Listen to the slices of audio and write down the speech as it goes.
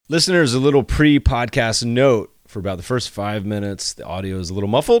Listeners, a little pre-podcast note. For about the first 5 minutes, the audio is a little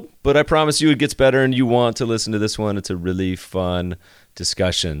muffled, but I promise you it gets better and you want to listen to this one. It's a really fun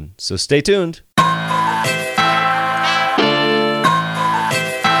discussion. So stay tuned.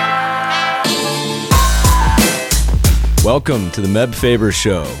 Welcome to the Meb Faber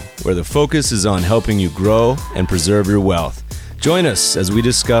Show, where the focus is on helping you grow and preserve your wealth. Join us as we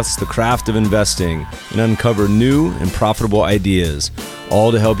discuss the craft of investing and uncover new and profitable ideas,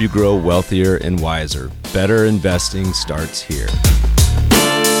 all to help you grow wealthier and wiser. Better investing starts here.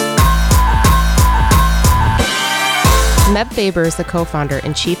 Meb Faber is the co-founder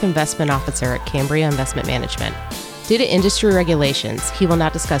and chief investment officer at Cambria Investment Management. Due to industry regulations, he will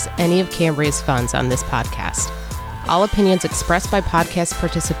not discuss any of Cambria's funds on this podcast. All opinions expressed by podcast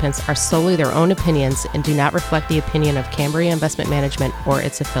participants are solely their own opinions and do not reflect the opinion of Cambria Investment Management or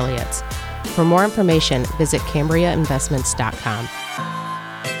its affiliates. For more information, visit CambriaInvestments.com.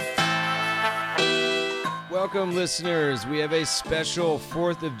 Welcome, listeners. We have a special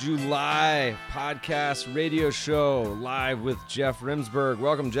 4th of July podcast radio show live with Jeff Rimsberg.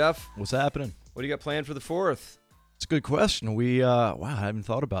 Welcome, Jeff. What's happening? What do you got planned for the 4th? It's a good question. I haven't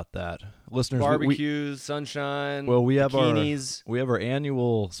thought about that. Listeners, barbecues, sunshine, we have bikinis. We have our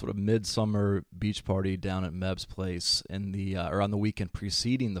annual sort of midsummer beach party down at Meb's place in the or on the weekend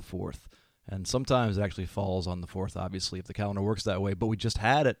preceding the 4th. And sometimes it actually falls on the 4th, obviously, if the calendar works that way. But we just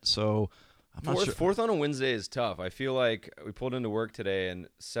had it, so I'm not sure. 4th on a Wednesday is tough. I feel like we pulled into work today and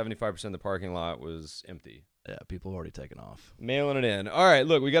 75% of the parking lot was empty. Yeah, people have already taken off. Mailing it in. All right,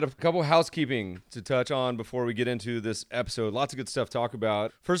 look, we got a couple housekeeping to touch on before we get into this episode. Lots of good stuff to talk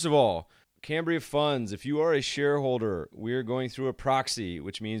about. First of all, Cambria Funds, if you are a shareholder, we're going through a proxy,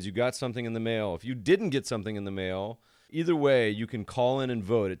 which means you got something in the mail. If you didn't get something in the mail, either way, you can call in and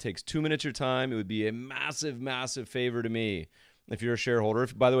vote. It takes 2 minutes of your time. It would be a massive, massive favor to me if you're a shareholder.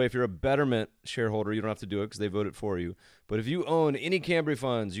 By the way, if you're a Betterment shareholder, you don't have to do it because they voted for you. But if you own any Cambria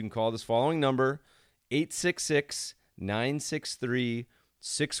Funds, you can call this following number,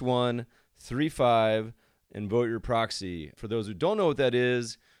 866-963-6135, and vote your proxy. For those who don't know what that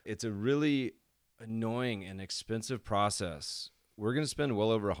is, it's a really annoying and expensive process. We're going to spend well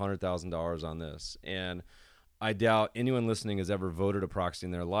over $100,000 on this, and I doubt anyone listening has ever voted a proxy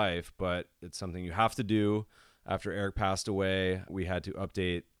in their life, but it's something you have to do. After Eric passed away, we had to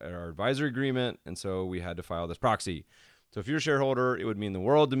update our advisory agreement, and so we had to file this proxy. So if you're a shareholder, it would mean the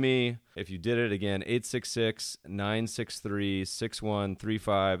world to me. If you did it, again,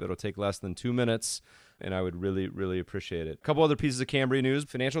 866-963-6135. It'll take less than 2 minutes, and I would really, really appreciate it. A couple other pieces of Cambria news.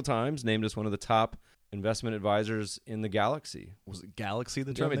 Financial Times named us one of the top investment advisors in the galaxy. Was it Galaxy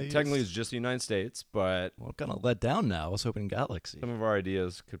the term? Technically, it's just the United States, but... Well, I'm kind of let down now. I was hoping Galaxy. Some of our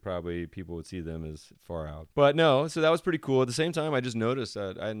ideas people would see them as far out. But no, so that was pretty cool. At the same time, I just noticed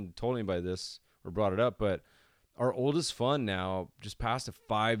that I hadn't told anybody this or brought it up, but our oldest fund now just passed a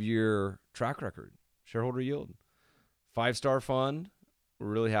 5-year track record, shareholder yield. 5-star fund. We're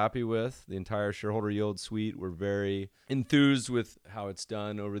really happy with the entire shareholder yield suite. We're very enthused with how it's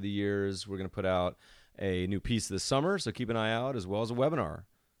done over the years. We're going to put out a new piece this summer, so keep an eye out, as well as a webinar.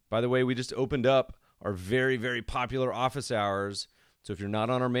 By the way, we just opened up our very, very popular office hours. So if you're not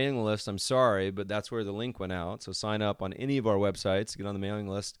on our mailing list, I'm sorry, but that's where the link went out. So sign up on any of our websites, get on the mailing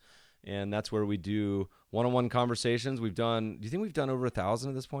list, and that's where we do one-on-one conversations. Do you think we've done over 1,000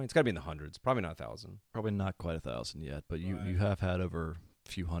 at this point? It's got to be in the hundreds, probably not 1,000. Probably not quite 1,000 yet, but you have had over a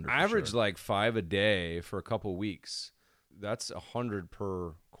few hundred. Average like 5 a day for a couple weeks. That's 100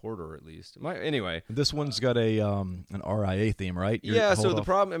 per quarter at least. Anyway, this one's got an RIA theme, right? So the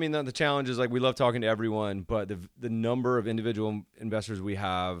problem, the challenge is, like, we love talking to everyone, but the number of individual investors we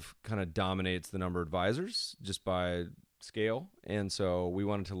have kind of dominates the number of advisors just by scale. And so we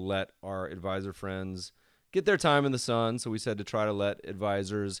wanted to let our advisor friends get their time in the sun. So we said to try to let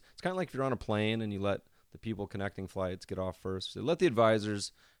advisors, it's kind of like if you're on a plane and you let the people connecting flights get off first. So let the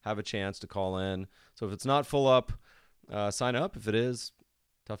advisors have a chance to call in. So if it's not full up, sign up. If it is,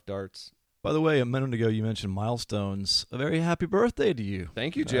 tough darts. By the way, a minute ago you mentioned milestones. A very happy birthday to you.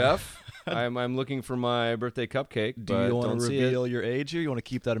 Thank you, Jeff. I'm looking for my birthday cupcake. Do you want to reveal your age, or you want to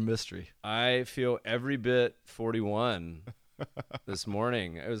keep that a mystery? I feel every bit 41 this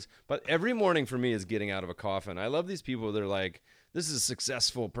morning. But every morning for me is getting out of a coffin. I love these people that are like, this is a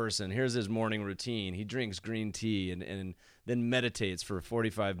successful person. Here's his morning routine. He drinks green tea and then meditates for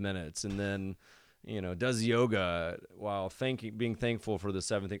 45 minutes and then, does yoga while being thankful for the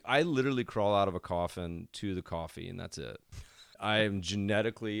seventh thing. I literally crawl out of a coffin to the coffee, and that's it. I am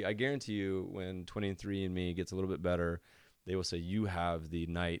genetically, I guarantee you, when 23andMe gets a little bit better, they will say, you have the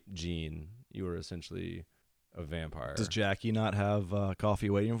night gene. You are essentially a vampire. Does Jackie not have coffee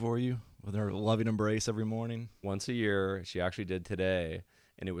waiting for you with her loving embrace every morning? Once a year. She actually did today.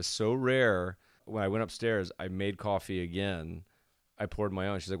 And it was so rare. When I went upstairs, I made coffee again. I poured my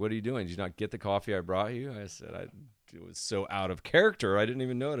own. She's like, what are you doing? Did you not get the coffee I brought you? I said, it was so out of character. I didn't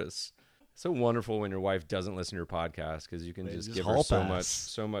even notice. So wonderful when your wife doesn't listen to your podcast because you can just give her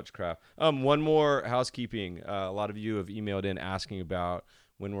so much crap. One more housekeeping. A lot of you have emailed in asking about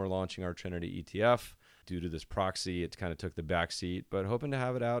when we're launching our Trinity ETF. Due to this proxy, it kind of took the back seat, but hoping to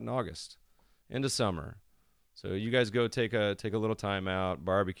have it out in August, into summer. So you guys go take a little time out,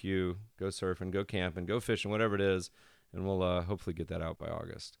 barbecue, go surfing, go camping, go fishing, whatever it is, and we'll hopefully get that out by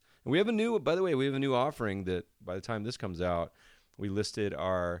August. And we have a new offering that by the time this comes out, we listed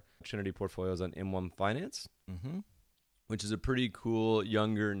our Trinity portfolios on M1 Finance, which is a pretty cool,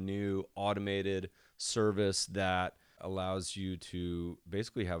 younger, new, automated service that allows you to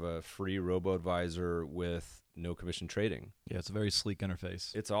basically have a free robo-advisor with no commission trading. Yeah, it's a very sleek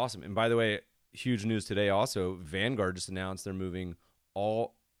interface. It's awesome. And by the way, huge news today also, Vanguard just announced they're moving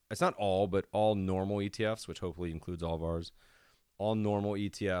all normal ETFs, which hopefully includes all of ours, all normal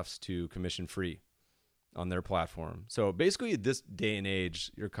ETFs to commission-free on their platform. So basically, at this day and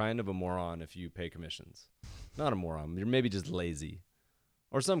age, you're kind of a moron if you pay commissions. Not a moron. You're maybe just lazy.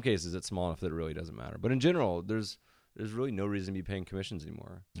 Or some cases, it's small enough that it really doesn't matter. But in general, there's really no reason to be paying commissions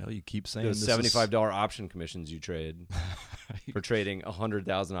anymore. No, you keep saying those $75 option commissions you trade for trading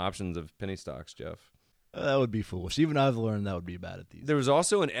 100,000 options of penny stocks, Jeff. That would be foolish. Even I've learned that would be bad at these. There was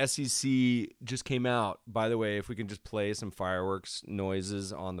also an SEC just came out. By the way, if we can just play some fireworks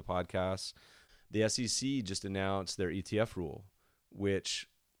noises on the podcast, the SEC just announced their ETF rule, which,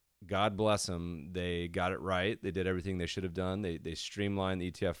 God bless them, they got it right. They did everything they should have done. They streamlined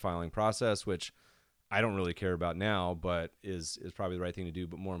the ETF filing process, which I don't really care about now, but is probably the right thing to do.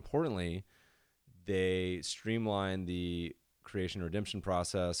 But more importantly, they streamlined the creation and redemption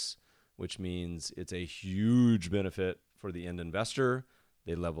process, which means it's a huge benefit for the end investor.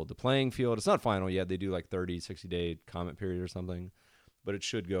 They leveled the playing field. It's not final yet. They do like 30, 60-day comment period or something, but it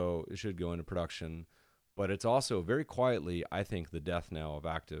should go into production. But it's also very quietly, I think, the death knell of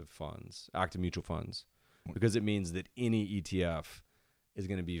active mutual funds, because it means that any ETF is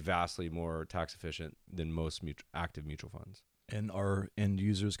going to be vastly more tax efficient than most active mutual funds. And are end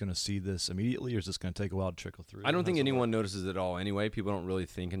users going to see this immediately, or is this going to take a while to trickle through? I don't think anyone notices it at all anyway. People don't really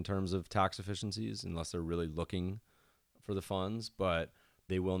think in terms of tax efficiencies unless they're really looking for the funds, but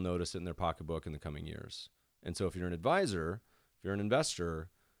they will notice it in their pocketbook in the coming years. And so if you're an advisor, if you're an investor,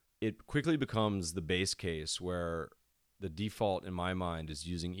 it quickly becomes the base case where the default in my mind is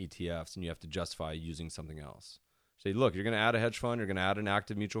using ETFs and you have to justify using something else. Say, look, you're going to add a hedge fund, you're going to add an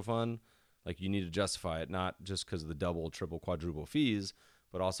active mutual fund, like you need to justify it, not just because of the double, triple, quadruple fees,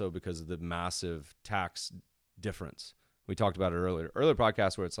 but also because of the massive tax difference. We talked about it earlier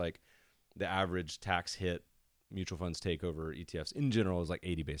podcast where it's like the average tax hit mutual funds take over ETFs in general is like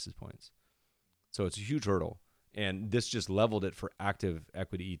 80 basis points. So it's a huge hurdle. And this just leveled it for active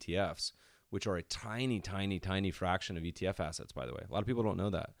equity ETFs, which are a tiny, tiny, tiny fraction of ETF assets, by the way. A lot of people don't know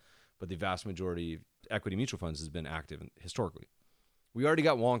that. But the vast majority of equity mutual funds has been active historically. We already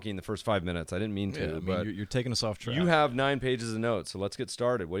got wonky in the first 5 minutes. I didn't mean to, but you're taking us off track. You have 9 pages of notes, so let's get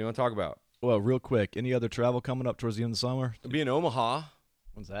started. What do you want to talk about? Well, real quick, any other travel coming up towards the end of the summer? It'll be in Omaha.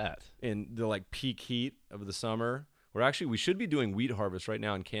 When's that? In the peak heat of the summer. We should be doing wheat harvest right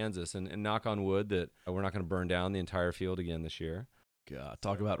now in Kansas, and knock on wood that we're not going to burn down the entire field again this year. God,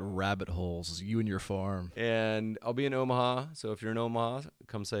 talk about rabbit holes, you and your farm. And I'll be in Omaha, so if you're in Omaha,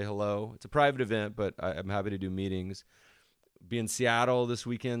 come say hello. It's a private event, but I'm happy to do meetings. Be in Seattle this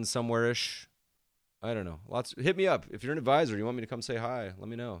weekend, somewhere-ish. I don't know. Hit me up. If you're an advisor, you want me to come say hi, let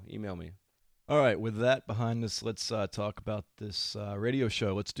me know. Email me. All right, with that behind us, let's talk about this radio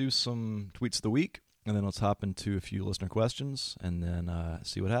show. Let's do some tweets of the week, and then let's hop into a few listener questions, and then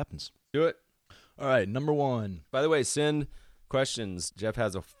see what happens. Do it. All right, number 1. By the way, send questions. Jeff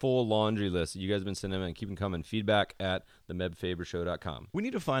has a full laundry list that you guys have been sending them and keep them coming. Feedback at themebfabershow.com. We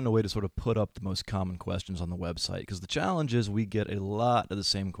need to find a way to sort of put up the most common questions on the website, because the challenge is we get a lot of the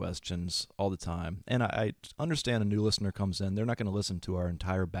same questions all the time. And I understand a new listener comes in. They're not going to listen to our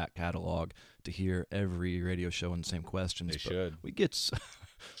entire back catalog to hear every radio show and the same questions. They should. We get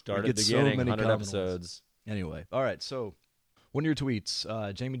Start at the beginning, 100 episodes. Anyway, all right, so one of your tweets,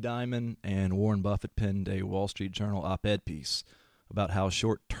 Jamie Dimon and Warren Buffett penned a Wall Street Journal op-ed piece about how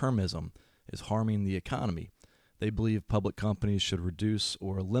short-termism is harming the economy. They believe public companies should reduce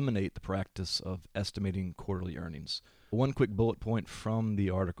or eliminate the practice of estimating quarterly earnings. One quick bullet point from the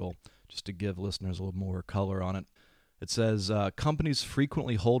article, just to give listeners a little more color on it. It says companies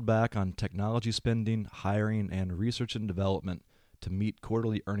frequently hold back on technology spending, hiring, and research and development to meet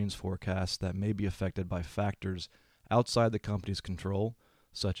quarterly earnings forecasts that may be affected by factors outside the company's control,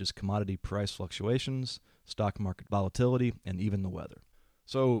 such as commodity price fluctuations, stock market volatility, and even the weather.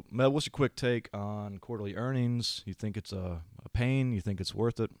 So, Mel, what's your quick take on quarterly earnings? You think it's a pain? You think it's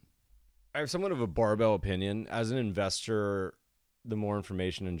worth it? I have somewhat of a barbell opinion. As an investor, the more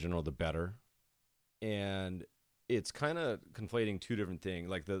information in general, the better. And it's kind of conflating two different things,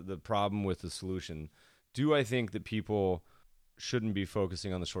 like the problem with the solution. Do I think that people shouldn't be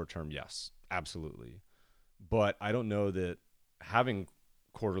focusing on the short term? Yes, absolutely. But I don't know that having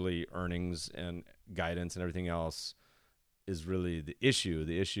quarterly earnings and guidance and everything else is really the issue.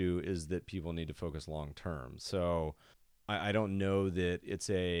 The issue is that people need to focus long term. So I don't know that it's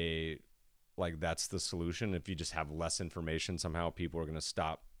that's the solution. If you just have less information, somehow people are going to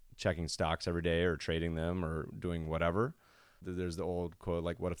stop checking stocks every day or trading them or doing whatever. There's the old quote,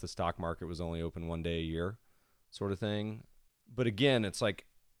 like, what if the stock market was only open one day a year sort of thing. But again, it's like,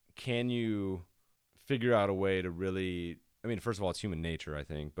 can you figure out a way to really, first of all, it's human nature, I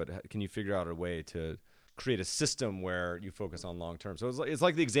think, but can you figure out a way to create a system where you focus on long term? So it's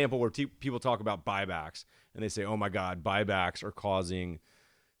like the example where people talk about buybacks and they say, oh my God, buybacks are causing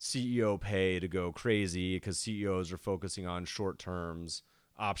CEO pay to go crazy because CEOs are focusing on short terms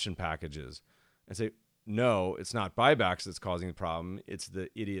option packages. And say, no, it's not buybacks that's causing the problem. It's the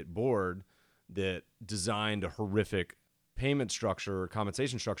idiot board that designed a horrific payment structure or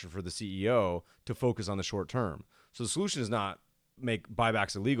compensation structure for the CEO to focus on the short term. So the solution is not make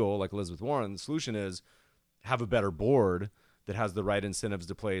buybacks illegal like Elizabeth Warren. The solution is have a better board that has the right incentives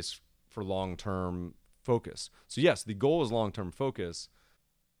to place for long-term focus. So yes, the goal is long-term focus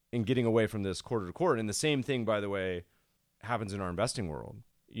in getting away from this quarter to quarter. And the same thing, by the way, happens in our investing world,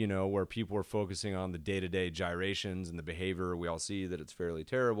 where people are focusing on the day-to-day gyrations and the behavior. We all see that it's fairly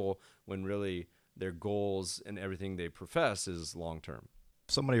terrible when really their goals and everything they profess is long-term.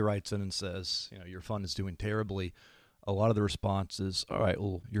 Somebody writes in and says, your fund is doing terribly. A lot of the response is, all right,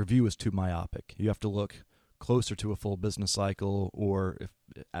 well, your view is too myopic. You have to look closer to a full business cycle or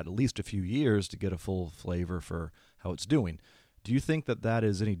at least a few years to get a full flavor for how it's doing. Do you think that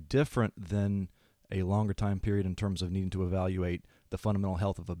is any different than a longer time period in terms of needing to evaluate the fundamental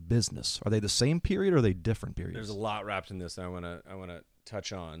health of a business? Are they the same period or are they different periods? There's a lot wrapped in this I want to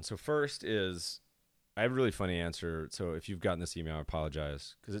touch on. So first is, I have a really funny answer. So if you've gotten this email, I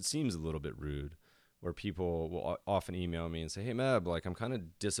apologize because it seems a little bit rude, where people will often email me and say, hey, Meb, I'm kind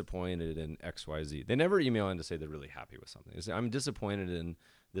of disappointed in XYZ. They never email in to say they're really happy with something. They say, I'm disappointed in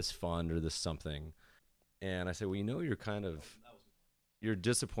this fund or this something. And I say, well, you're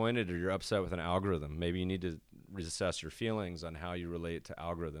disappointed or you're upset with an algorithm. Maybe you need to reassess your feelings on how you relate to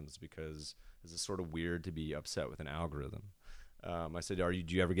algorithms, because it's sort of weird to be upset with an algorithm. I said, do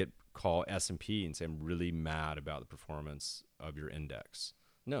you ever call S&P and say, I'm really mad about the performance of your index?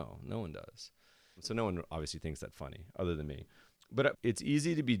 No one does. So no one obviously thinks that funny other than me. But it's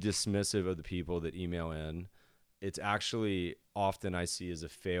easy to be dismissive of the people that email in. It's actually often I see as a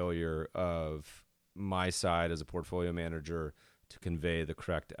failure of my side as a portfolio manager to convey the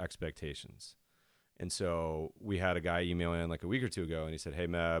correct expectations. And so we had a guy email in like a week or two ago, and he said, hey,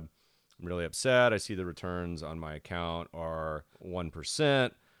 Meb, I'm really upset. I see the returns on my account are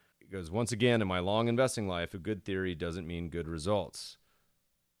 1%. He goes, once again, in my long investing life, a good theory doesn't mean good results.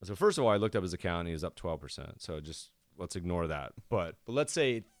 So first of all, I looked up his account, and he was up 12%. So just let's ignore that. But let's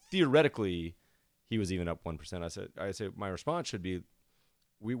say theoretically he was even up 1%. I say my response should be,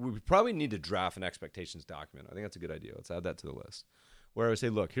 we probably need to draft an expectations document. I think that's a good idea. Let's add that to the list. Where I would say,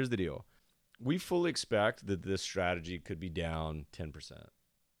 look, here's the deal. We fully expect that this strategy could be down 10%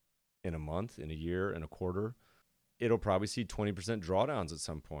 in a month, in a year, in a quarter. It'll probably see 20% drawdowns at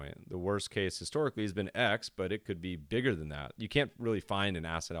some point. The worst case historically has been X, but it could be bigger than that. You can't really find an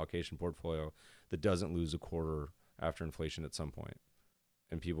asset allocation portfolio that doesn't lose a quarter after inflation at some point.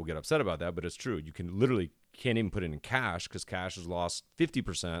 And people get upset about that, but it's true. You can't even put it in cash because cash has lost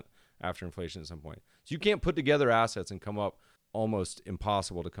 50% after inflation at some point. So you can't put together assets and come up, almost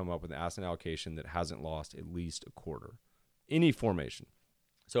impossible to come up with an asset allocation that hasn't lost at least a quarter. Any formation.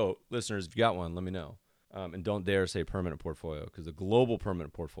 So listeners, if you got one, let me know. And don't dare say permanent portfolio, because the global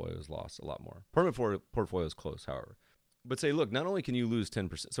permanent portfolio has lost a lot more. Permanent portfolio is close, however. But say, look, not only can you lose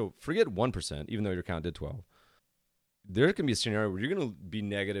 10%, so forget 1%, even though your account did 12%. There can be a scenario where you're going to be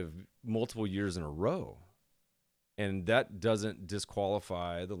negative multiple years in a row. And that doesn't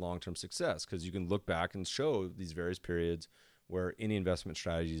disqualify the long-term success, because you can look back and show these various periods where any investment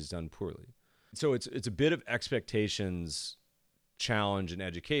strategy is done poorly. So it's a bit of expectations challenge and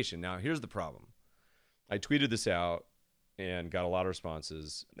education. Now, here's the problem. I tweeted this out and got a lot of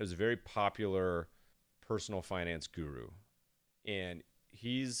responses. There's a very popular personal finance guru. And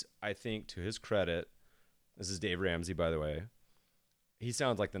he's, I think, to his credit, this is Dave Ramsey, by the way. He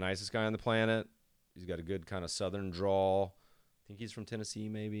sounds like the nicest guy on the planet. He's got a good kind of southern drawl. I think he's from Tennessee,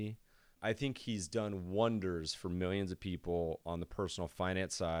 maybe. I think he's done wonders for millions of people on the personal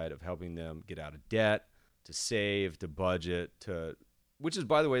finance side of helping them get out of debt, to save, to budget, which is,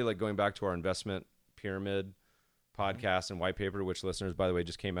 by the way, like going back to our investment pyramid podcast and white paper, which listeners, by the way,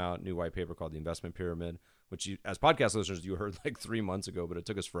 just came out, new white paper called The Investment Pyramid, which you, as podcast listeners, you heard like 3 months ago, but it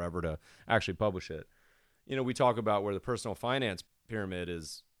took us forever to actually publish it. We talk about where the personal finance pyramid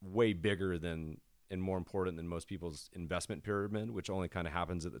is way bigger than and more important than most people's investment pyramid, which only kind of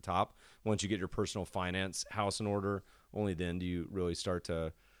happens at the top. Once you get your personal finance house in order, only then do you really start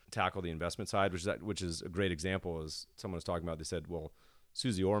to tackle the investment side, which is a great example. As someone was talking about, they said, well,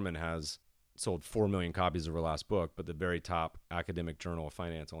 Susie Orman has sold 4 million copies of her last book, but the very top academic journal of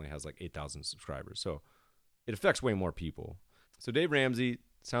finance only has like 8,000 subscribers. So it affects way more people. So Dave Ramsey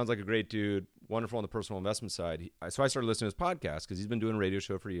sounds like a great dude, wonderful on the personal investment side. So I started listening to his podcast because he's been doing a radio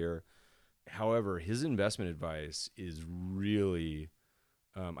show for a year. However, his investment advice is really,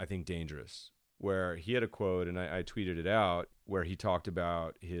 I think, dangerous. Where he had a quote, and I tweeted it out, where he talked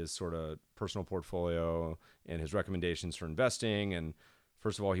about his sort of personal portfolio and his recommendations for investing. And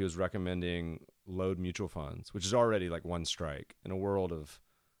first of all, he was recommending load mutual funds, which is already like one strike. In a world of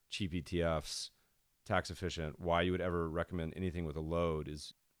cheap ETFs, tax efficient, why you would ever recommend anything with a load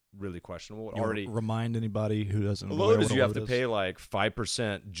is really questionable. Already remind anybody who doesn't know. A load is you have to pay like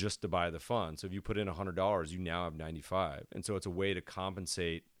 5% just to buy the fund. So if you put in $100, you now have 95. And so it's a way to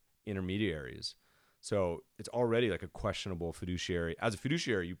compensate intermediaries. So it's already like a questionable fiduciary. As a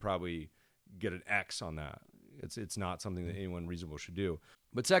fiduciary, you probably get an X on that. It's not something that anyone reasonable should do.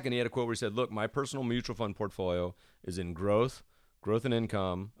 But second, he had a quote where he said, look, my personal mutual fund portfolio is in growth and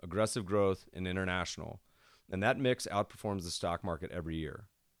income, aggressive growth, and international. And that mix outperforms the stock market every year.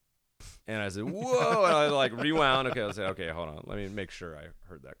 And I said, whoa, and I like rewound. Okay, I said, okay, hold on. Let me make sure I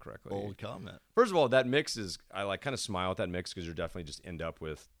heard that correctly. Bold comment. First of all, that mix is, I like kind of smile at that mix because you're definitely just end up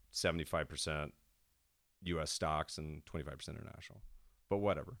with 75% U.S. stocks and 25% international. But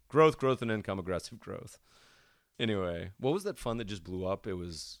whatever. Growth and income, aggressive growth. Anyway, what was that fund that just blew up? It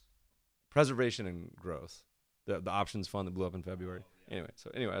was Preservation and Growth, the options fund that blew up in February. Anyway,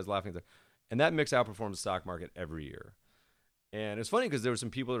 I was laughing at that. And that mix outperforms the stock market every year. And it's funny because there were some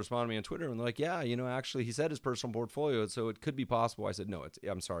people that responded to me on Twitter and they're like, yeah, actually he said his personal portfolio, so it could be possible. I said, no,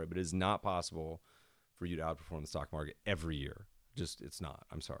 I'm sorry, but it is not possible for you to outperform the stock market every year. It's not.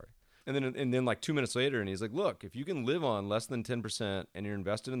 I'm sorry. And then like 2 minutes later, and he's like, look, if you can live on less than 10% and you're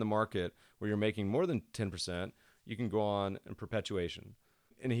invested in the market where you're making more than 10%, you can go on in perpetuation.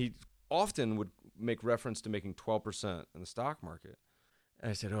 And he often would make reference to making 12% in the stock market.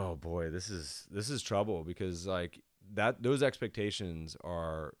 And I said, oh boy, this is trouble because like those expectations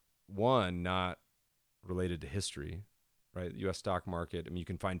are, one, not related to history, right? The U.S. stock market, I mean, you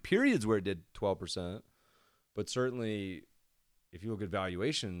can find periods where it did 12%, but certainly if you look at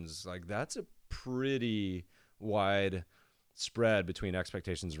valuations, like that's a pretty wide spread between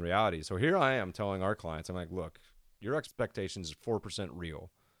expectations and reality. So here I am telling our clients, I'm like, look, your expectations is 4%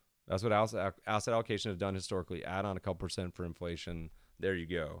 real. That's what asset allocation has done historically. Add on a couple percent for inflation. There you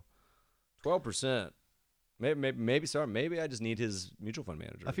go. 12%. Maybe I just need his mutual fund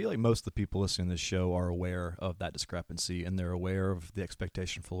manager. I feel like most of the people listening to this show are aware of that discrepancy, and they're aware of the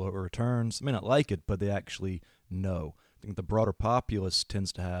expectation for lower returns. They may not like it, but they actually know. I think the broader populace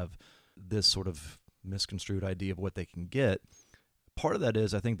tends to have this sort of misconstrued idea of what they can get. Part of that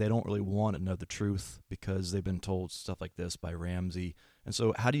is I think they don't really want to know the truth because they've been told stuff like this by Ramsey. And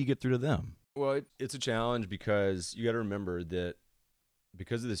so how do you get through to them? Well, it's a challenge because you got to remember that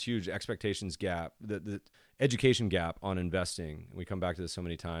because of this huge expectations gap, the education gap on investing, and we come back to this so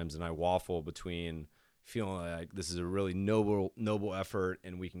many times, and I waffle between feeling like this is a really noble effort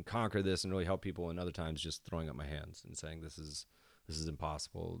and we can conquer this and really help people, and other times just throwing up my hands and saying this is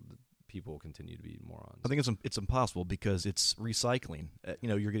impossible. People continue to be morons. I think it's impossible because it's recycling.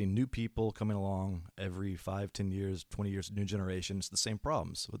 You're getting new people coming along every 5, 10 years, 20 years, new generation. It's the same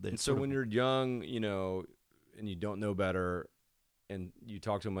problems. So when you're young, and you don't know better, and you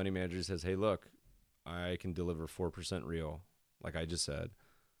talk to a money manager who says, hey, look, I can deliver 4% real, like I just said.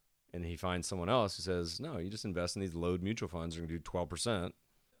 And he finds someone else who says, no, you just invest in these load mutual funds. You're going to do 12%.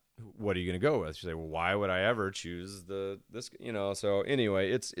 What are you going to go with? You say, well, why would I ever choose this? So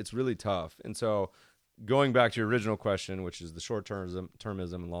anyway, it's really tough. And so going back to your original question, which is the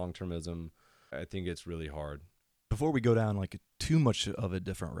short-termism and long-termism, I think it's really hard. Before we go down like too much of a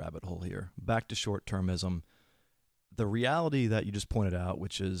different rabbit hole here, back to short-termism, the reality that you just pointed out,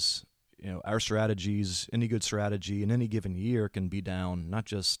 which is, our strategies, any good strategy in any given year can be down,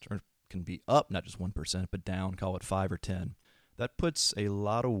 or can be up, not just 1%, but down, call it 5 or 10. That puts a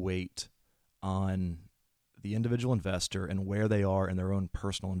lot of weight on the individual investor and where they are in their own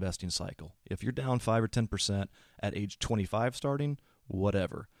personal investing cycle. If you're down 5 or 10% at age 25 starting,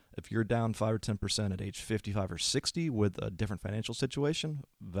 whatever. If you're down 5 or 10% at age 55 or 60 with a different financial situation,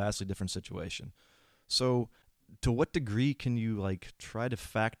 vastly different situation. So to what degree can you try to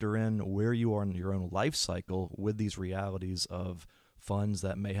factor in where you are in your own life cycle with these realities of funds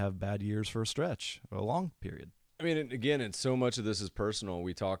that may have bad years for a stretch or a long period? I mean, again, it's so much of this is personal.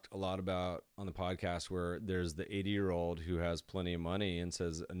 We talked a lot about on the podcast where there's the 80-year-old who has plenty of money and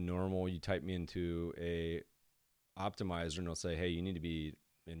says you type me into a optimizer and it'll say, hey, you need to be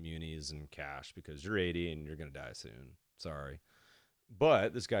in munis and cash because you're 80 and you're going to die soon. Sorry.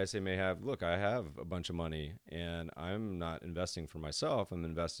 But this guy I have a bunch of money and I'm not investing for myself. I'm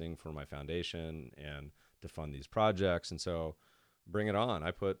investing for my foundation and to fund these projects. And so bring it on.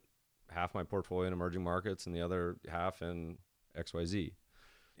 I put half my portfolio in emerging markets and the other half in XYZ.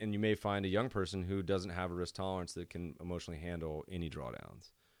 And you may find a young person who doesn't have a risk tolerance that can emotionally handle any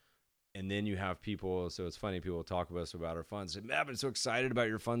drawdowns. And then you have people, so it's funny, people talk with us about our funds. Say, Matt, I'm so excited about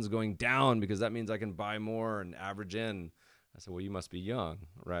your funds going down because that means I can buy more and average in. I said, well, you must be young,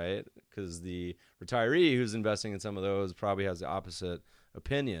 right? Because the retiree who's investing in some of those probably has the opposite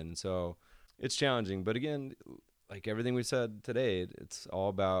opinion. So it's challenging. But again, like everything we said today, it's all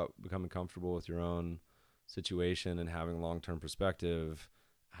about becoming comfortable with your own situation and having long-term perspective,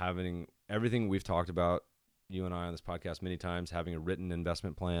 having everything we've talked about, you and I on this podcast many times, having a written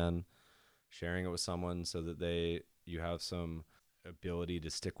investment plan, sharing it with someone so that you have some ability to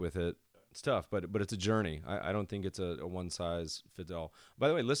stick with it. It's tough, but it's a journey. I don't think it's a one-size-fits-all. By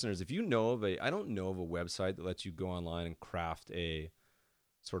the way, listeners, if you know I don't know of a website that lets you go online and craft a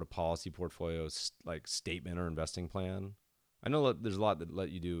sort of policy portfolio like statement or investing plan. I know that there's a lot that let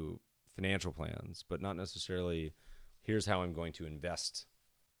you do financial plans, but not necessarily here's how I'm going to invest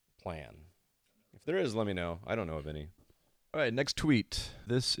plan. If there is, let me know. I don't know of any. All right, next tweet.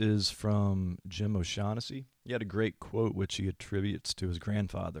 This is from Jim O'Shaughnessy. He had a great quote which he attributes to his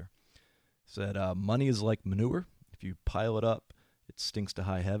grandfather. He said, money is like manure. If you pile it up, it stinks to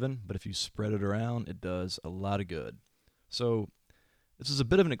high heaven, but if you spread it around, it does a lot of good. So this is a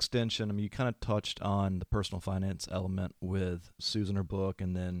bit of an extension. I mean, you kind of touched on the personal finance element with Susan, her book,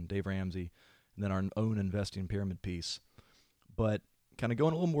 and then Dave Ramsey, and then our own investing pyramid piece. But kind of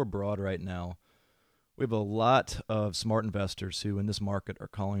going a little more broad right now, we have a lot of smart investors who in this market are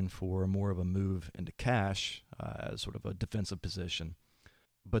calling for more of a move into cash as sort of a defensive position.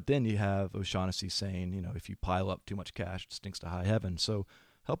 But then you have O'Shaughnessy saying, if you pile up too much cash, it stinks to high heaven. So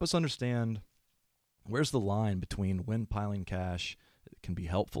help us understand where's the line between when piling cash can be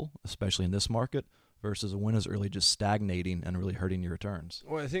helpful, especially in this market, versus when is it really just stagnating and really hurting your returns?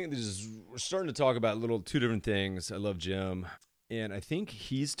 Well, I think we're starting to talk about two different things. I love Jim. And I think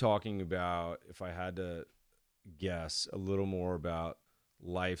he's talking about, if I had to guess, a little more about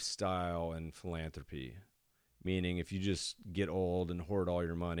lifestyle and philanthropy. Meaning if you just get old and hoard all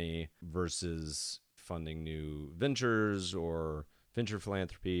your money versus funding new ventures or venture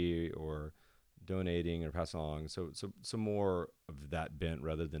philanthropy or donating or passing along. So more of that bent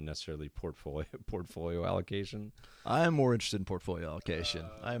rather than necessarily portfolio allocation. I am more interested in portfolio allocation.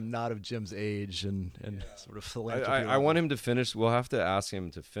 I am not of Jim's age and sort of philanthropy. I want him to finish. We'll have to ask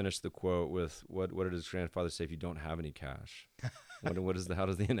him to finish the quote with what did his grandfather say if you don't have any cash? How does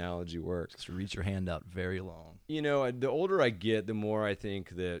the analogy work? Just reach your hand out very long. The older I get, the more I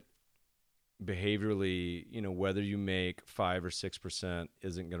think that behaviorally, whether you make 5 or 6%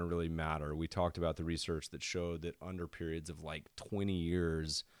 isn't going to really matter. We talked about the research that showed that under periods of 20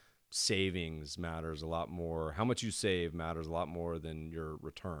 years, savings matters a lot more. How much you save matters a lot more than your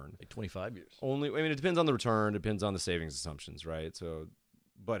return. 25 years. It depends on the return, depends on the savings assumptions, right? So,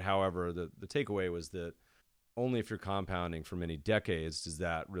 but however, the takeaway was that only if you're compounding for many decades does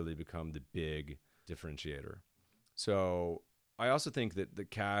that really become the big differentiator. So I also think that the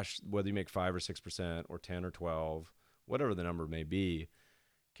cash, whether you make 5 or 6% or 10 or 12, whatever the number may be,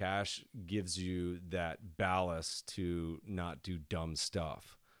 cash gives you that ballast to not do dumb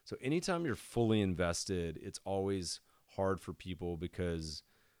stuff. So anytime you're fully invested, it's always hard for people because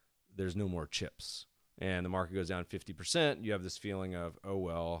there's no more chips. And the market goes down 50%, you have this feeling of, oh,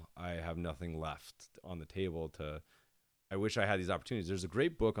 well, I have nothing left on the table I wish I had these opportunities. There's a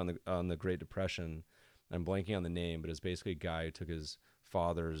great book on the Great Depression. I'm blanking on the name, but it's basically a guy who took his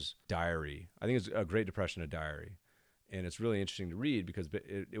father's diary. I think it's a Great Depression, a diary. And it's really interesting to read because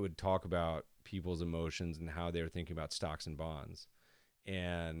it would talk about people's emotions and how they were thinking about stocks and bonds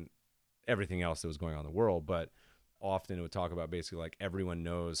and everything else that was going on in the world. But often it would talk about basically like everyone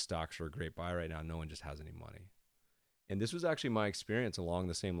knows stocks are a great buy right now. No one just has any money. And this was actually my experience along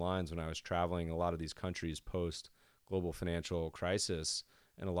the same lines when I was traveling a lot of these countries post global financial crisis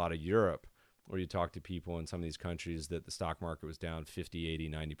and a lot of Europe, where you talk to people in some of these countries that the stock market was down 50, 80,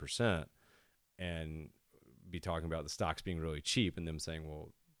 90%, and be talking about the stocks being really cheap and them saying,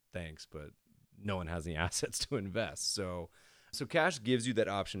 well, thanks, but no one has any assets to invest. So cash gives you that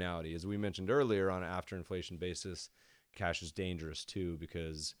optionality. As we mentioned earlier, on an after inflation basis, cash is dangerous too,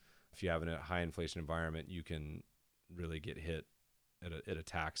 because if you have a high inflation environment, you can really get hit at a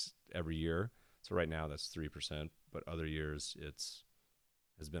tax every year. So right now that's 3%, but other years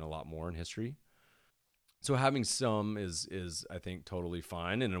has been a lot more in history. So having some is I think totally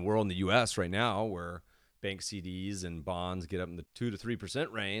fine. And in a world in the U.S. right now where bank CDs and bonds get up in the 2 to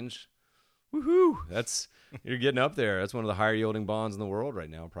 3% range, woohoo! You're getting up there. That's one of the higher yielding bonds in the world right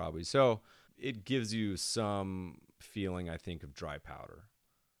now, probably. So it gives you some feeling, I think, of dry powder.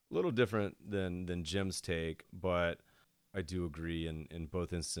 A little different than Jim's take, but I do agree in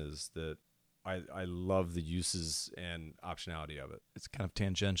both instances that I love the uses and optionality of it. It's kind of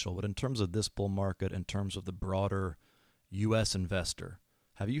tangential, but in terms of this bull market, in terms of the broader U.S. investor,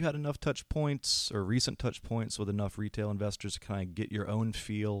 have you had enough touch points or recent touch points with enough retail investors to kind of get your own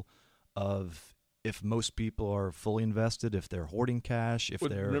feel of if most people are fully invested, if they're hoarding cash,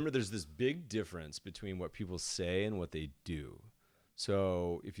 Remember, there's this big difference between what people say and what they do.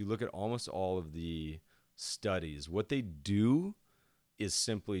 So if you look at almost all of the studies, what they do is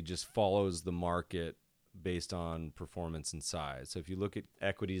simply just follows the market based on performance and size. So if you look at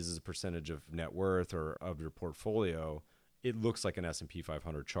equities as a percentage of net worth or of your portfolio, it looks like an S&P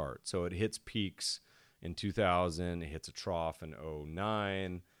 500 chart. So it hits peaks in 2000, it hits a trough in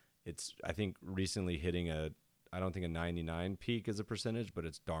 2009. It's, I think, recently hitting I don't think a 99 peak as a percentage, but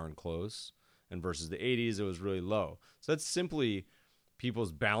it's darn close. And versus the 80s, it was really low. So that's simply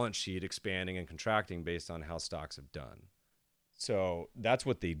people's balance sheet expanding and contracting based on how stocks have done. So that's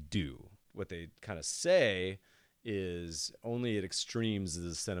what they do. What they kind of say is only at extremes is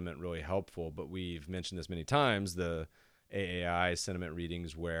the sentiment really helpful. But we've mentioned this many times, the AAI sentiment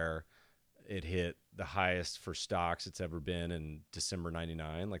readings where it hit the highest for stocks it's ever been in December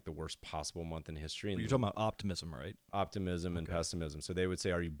 99, like the worst possible month in history. And you're talking about optimism, right? Optimism and pessimism. So they would say,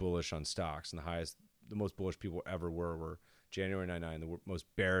 are you bullish on stocks? And the most bullish people ever were January 99. The most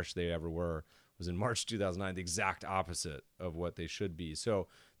bearish they ever were was in March 2009, the exact opposite of what they should be. So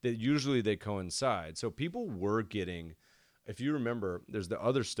usually they coincide. So people were getting, if you remember, there's the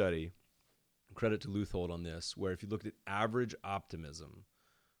other study, credit to Luthold on this, where if you looked at average optimism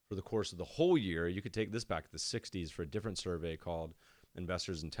for the course of the whole year, you could take this back to the 60s for a different survey called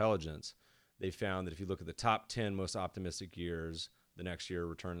Investors Intelligence. They found that if you look at the top 10 most optimistic years, the next year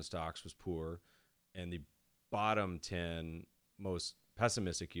return in stocks was poor, and the bottom 10 most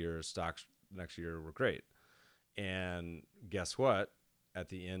pessimistic years, stocks next year were great. And guess what? At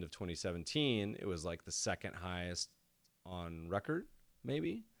the end of 2017, it was like the second highest on record,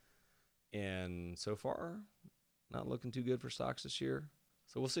 maybe. And so far, not looking too good for stocks this year.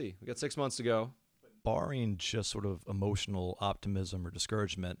 So we'll see. We got 6 months to go. Barring just sort of emotional optimism or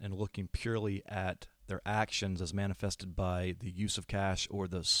discouragement and looking purely at their actions as manifested by the use of cash or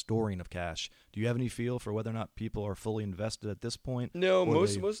the storing of cash, do you have any feel for whether or not people are fully invested at this point? No,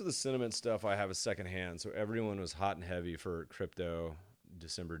 most of the sentiment stuff I have is secondhand. So everyone was hot and heavy for crypto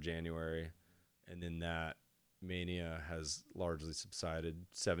December, January, and then that mania has largely subsided.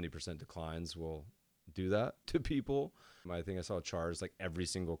 70% declines will do that to people. I think I saw a chart, it's like every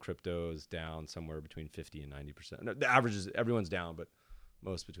single crypto is down somewhere between 50 and 90%. No, the average is everyone's down, but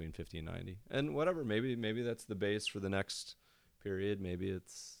most between 50 and 90. And whatever, maybe that's the base for the next period. Maybe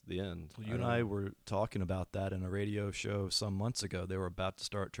it's the end. Well, you and I were talking about that in a radio show some months ago. They were about to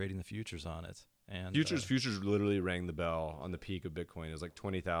start trading the futures on it. And futures literally rang the bell on the peak of Bitcoin. It was like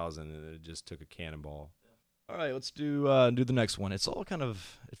 20,000 and it just took a cannonball. All right, let's do the next one. It's all kind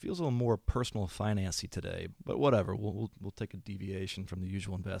of, it feels a little more personal financy today, but whatever. We'll take a deviation from the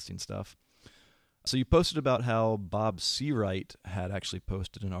usual investing stuff. So you posted about how Bob Seawright had actually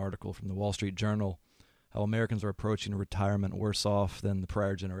posted an article from the Wall Street Journal, how Americans are approaching retirement worse off than the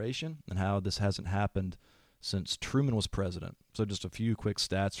prior generation, and how this hasn't happened since Truman was president. So just a few quick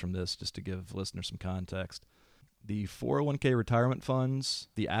stats from this, just to give listeners some context. The 401k retirement funds,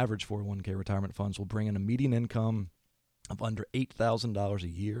 the average 401k retirement funds, will bring in a median income of under $8,000 a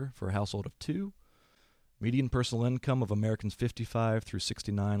year for a household of two. Median personal income of Americans 55 through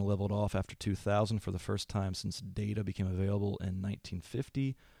 69 leveled off after 2000 for the first time since data became available in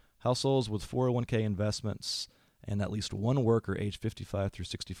 1950. Households with 401k investments and at least one worker aged 55 through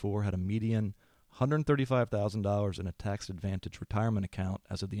 64 had a median $135,000 in a tax-advantaged retirement account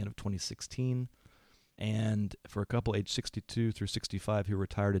as of the end of 2016. And for a couple aged 62 through 65 who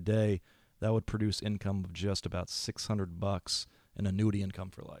retire today, that would produce income of just about $600 in annuity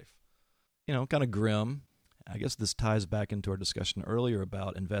income for life. You know, kind of grim. I guess this ties back into our discussion earlier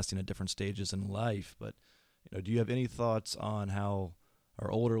about investing at different stages in life. But, you know, do you have any thoughts on how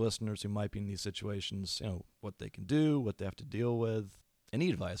our older listeners who might be in these situations, you know, what they can do, what they have to deal with? Any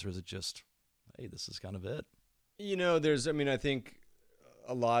advice, or is it just, hey, this is kind of it? You know, I think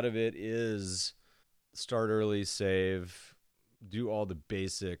a lot of it is start early, save, do all the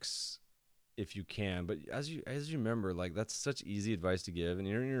basics if you can. But as you remember, like, that's such easy advice to give, and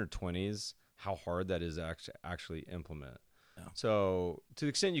you're in your 20s, how hard that is to actually implement. Yeah. So to the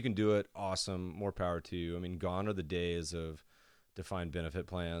extent you can do it, awesome, more power to you. I mean, gone are the days of defined benefit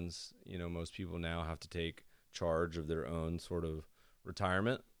plans. You know, most people now have to take charge of their own sort of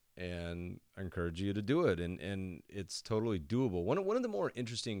retirement, and I encourage you to do it. And it's totally doable. One of the more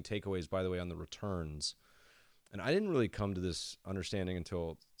interesting takeaways, by the way, on the returns, and I didn't really come to this understanding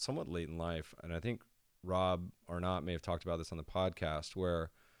until somewhat late in life, and I think Rob Arnott may have talked about this on the podcast,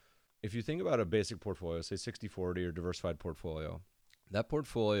 where if you think about a basic portfolio, say 60-40 or diversified portfolio, that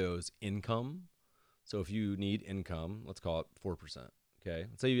portfolio's income, so if you need income, let's call it 4%, okay?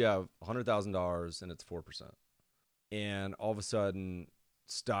 Let's say you have $100,000 and it's 4%. And all of a sudden,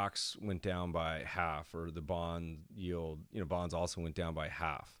 stocks went down by half, or the bond yield, you know, bonds also went down by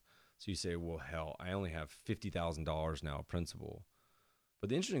half. So you say, well, hell, I only have $50,000 now principal.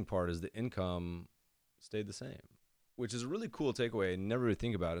 But the interesting part is the income stayed the same, which is a really cool takeaway and never really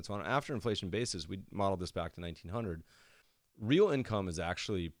think about it. So on an after inflation basis, we modeled this back to 1900. Real income is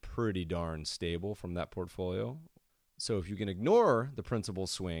actually pretty darn stable from that portfolio. So if you can ignore the principal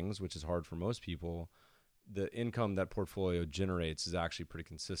swings, which is hard for most people, the income that portfolio generates is actually pretty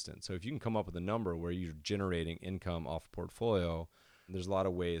consistent. So if you can come up with a number where you're generating income off a portfolio, there's a lot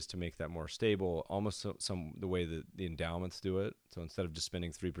of ways to make that more stable, almost the way that the endowments do it. So instead of just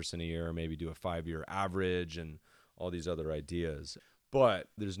spending 3% a year, maybe do a 5-year average and all these other ideas. But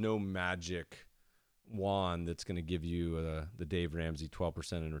there's no magic wand that's going to give you the Dave Ramsey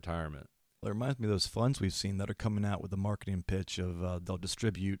 12% in retirement. Well, it reminds me of those funds we've seen that are coming out with a marketing pitch of they'll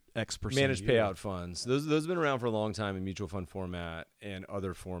distribute X%. Managed payout funds. Those have been around for a long time in mutual fund format and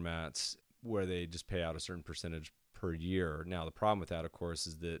other formats where they just pay out a certain percentage per year. Now, the problem with that, of course,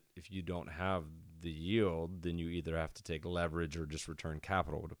 is that if you don't have the yield, then you either have to take leverage or just return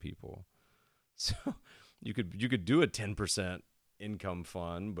capital to people. So you could do a 10% income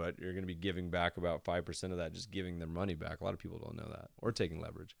fund, but you're going to be giving back about 5% of that, just giving their money back. A lot of people don't know that, or taking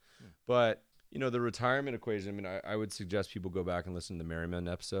leverage. Yeah. But, you know, the retirement equation, I mean, I would suggest people go back and listen to the Merriman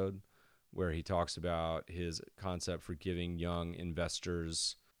episode where he talks about his concept for giving young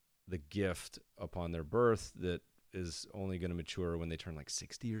investors the gift upon their birth that is only going to mature when they turn like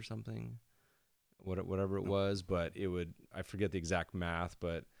 60 or something, whatever it was. But I forget the exact math,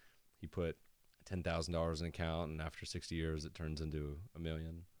 but he put $10,000 in an account, and after 60 years, it turns into $1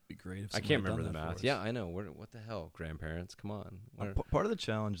 million. Be great. If I can't remember the math. Yeah, I know. What the hell, grandparents? Come on. Part of the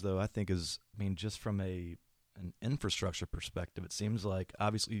challenge, though, I think is, I mean, just from an infrastructure perspective, it seems like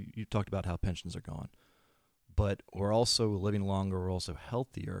obviously you talked about how pensions are gone, but we're also living longer. We're also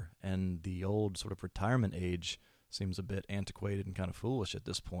healthier, and the old sort of retirement age seems a bit antiquated and kind of foolish at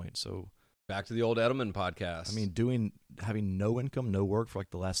this point. So back to the old Edelman podcast. I mean, having no income, no work for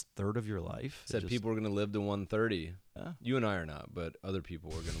like the last third of your life. Said people are going to live to 130. Yeah. You and I are not, but other people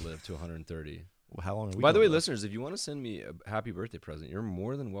are going to live to 130. Well, how long are we? By the way, listeners, if you want to send me a happy birthday present, you're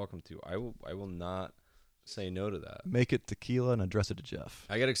more than welcome to. I will not say no to that. Make it tequila and address it to Jeff.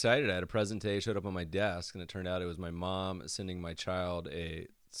 I got excited. I had a present today, showed up on my desk, and it turned out it was my mom sending my child a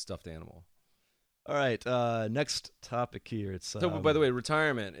stuffed animal. All right, next topic here. It's so. By the way,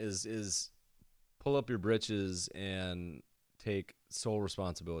 retirement is pull up your britches and take sole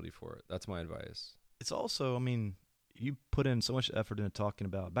responsibility for it. That's my advice. It's also, I mean, you put in so much effort into talking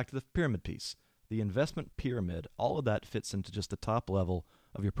about, back to the pyramid piece, the investment pyramid, all of that fits into just the top level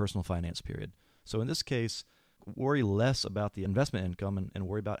of your personal finance period. So in this case, worry less about the investment income and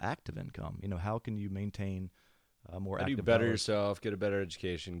worry about active income. You know, how can you maintain more active? How do you better yourself, get a better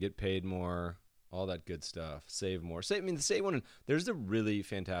education, get paid more, all that good stuff, save more. There's a really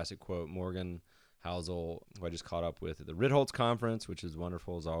fantastic quote, Morgan Housel, who I just caught up with at the Ritholtz conference, which is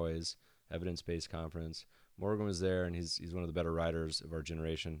wonderful as always, evidence-based conference. Morgan was there, and he's one of the better writers of our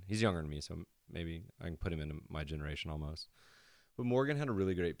generation. He's younger than me, so maybe I can put him into my generation almost. But Morgan had a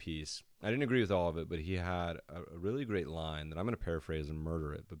really great piece. I didn't agree with all of it, but he had a really great line that I'm going to paraphrase and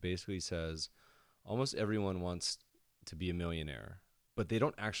murder it. But basically he says, almost everyone wants to be a millionaire, but they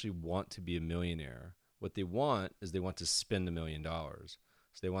don't actually want to be a millionaire. What they want is they want to spend $1 million.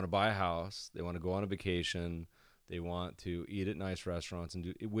 So they want to buy a house, they want to go on a vacation, they want to eat at nice restaurants,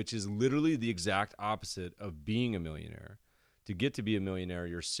 and which is literally the exact opposite of being a millionaire. To get to be a millionaire,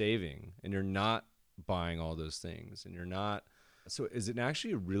 you're saving, and you're not buying all those things, and you're not. So is it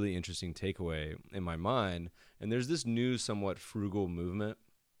actually a really interesting takeaway in my mind? And there's this new, somewhat frugal movement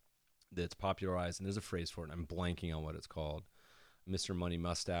that's popularized, and there's a phrase for it, and I'm blanking on what it's called. Mr. Money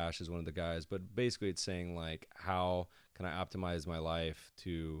Mustache is one of the guys, but basically it's saying, like, how can I optimize my life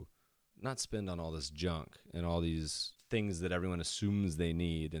to not spend on all this junk and all these things that everyone assumes they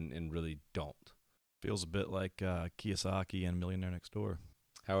need and really don't. Feels a bit like Kiyosaki and Millionaire Next Door.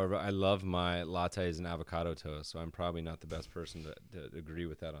 However, I love my lattes and avocado toast, so I'm probably not the best person to agree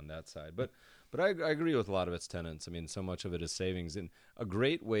with that on that side. But I agree with a lot of its tenets. I mean, so much of it is savings. And a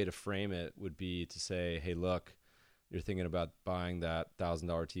great way to frame it would be to say, hey, look, you're thinking about buying that $1,000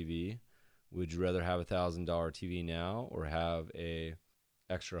 TV. Would you rather have a $1,000 TV now or have a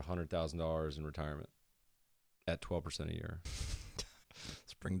extra $100,000 in retirement at 12% a year?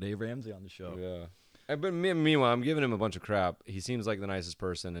 Let's bring Dave Ramsey on the show. Yeah. But meanwhile, I'm giving him a bunch of crap. He seems like the nicest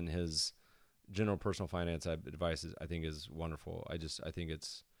person, and his general personal finance advice I think is wonderful. I think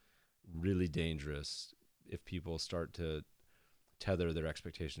it's really dangerous if people start to tether their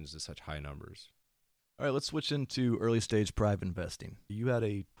expectations to such high numbers. All right, let's switch into early stage private investing. You had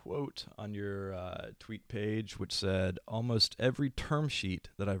a quote on your tweet page which said, almost every term sheet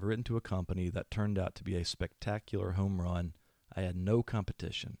that I've written to a company that turned out to be a spectacular home run, I had no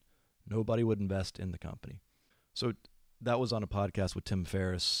competition. Nobody would invest in the company. So that was on a podcast with Tim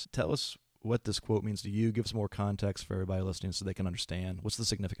Ferriss. Tell us what this quote means to you. Give us more context for everybody listening so they can understand. What's the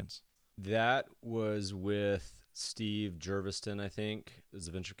significance? That was with Steve Jerviston, I think, is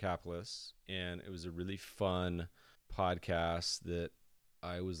a venture capitalist. And it was a really fun podcast that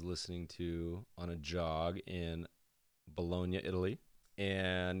I was listening to on a jog in Bologna, Italy,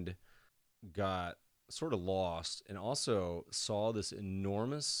 and got sort of lost and also saw this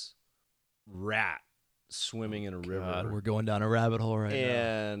enormous rat swimming in a river. We're going down a rabbit hole right now.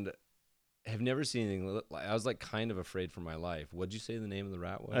 And have never seen anything. I was like kind of afraid for my life. What'd you say the name of the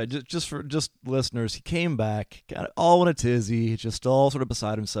rat was? Just for listeners, he came back, got it all in a tizzy, just all sort of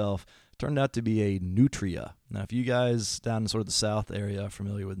beside himself. Turned out to be a nutria. Now, if you guys down in sort of the south area are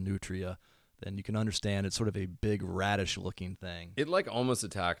familiar with nutria, then you can understand it's sort of a big radish-looking thing. It like almost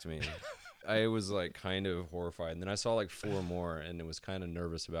attacked me. I was like kind of horrified. And then I saw like 4 more and was kind of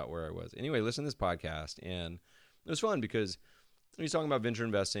nervous about where I was. Anyway, listen to this podcast, and it was fun because he's talking about venture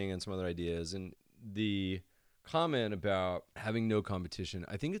investing and some other ideas. And the comment about having no competition,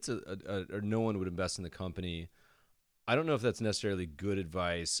 I think it's or no one would invest in the company. I don't know if that's necessarily good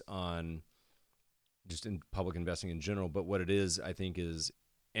advice on just in public investing in general, but what it is, I think, is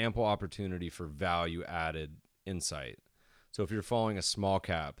ample opportunity for value-added insight. So if you're following a small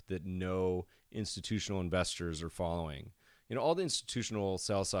cap that no institutional investors are following, all the institutional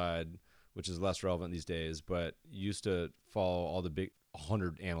sell side, which is less relevant these days, but used to follow all the big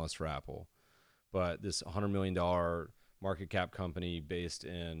 100 analysts for Apple. But this $100 million market cap company based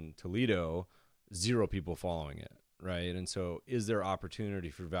in Toledo, 0 people following it, right? And so is there opportunity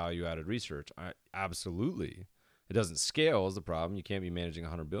for value-added research? Absolutely. It doesn't scale is the problem. You can't be managing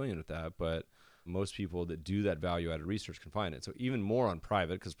 $100 billion with that, but most people that do that value-added research can find it. So even more on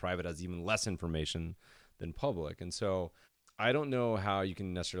private, because private has even less information than public. And so I don't know how you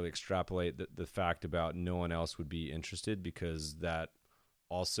can necessarily extrapolate the fact about no one else would be interested, because that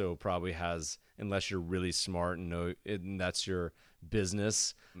also probably has, unless you're really smart and that's your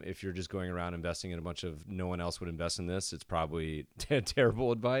business, if you're just going around investing in a bunch of no one else would invest in this, it's probably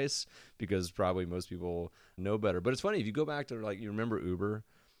terrible advice, because probably most people know better. But it's funny, if you go back to, like, you remember Uber?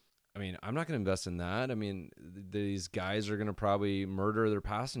 I mean, I'm not going to invest in that. I mean, these guys are going to probably murder their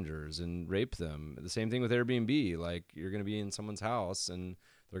passengers and rape them. The same thing with Airbnb. Like, you're going to be in someone's house and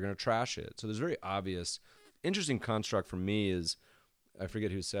they're going to trash it. So there's very obvious, interesting construct for me is, I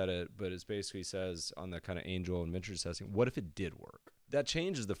forget who said it, but it basically says on the kind of angel and venture testing, what if it did work? That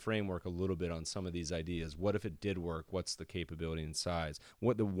changes the framework a little bit on some of these ideas. What if it did work? What's the capability and size?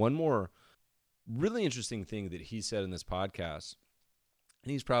 The one more really interesting thing that he said in this podcast,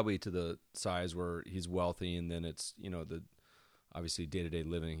 and he's probably to the size where he's wealthy, and then it's, the obviously day-to-day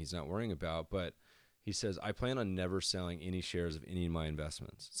living he's not worrying about. But he says, I plan on never selling any shares of any of my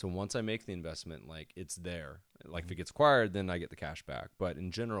investments. So once I make the investment, like, it's there. Like, if it gets acquired, then I get the cash back. But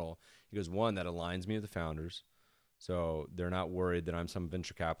in general, he goes, 1, that aligns me with the founders. So they're not worried that I'm some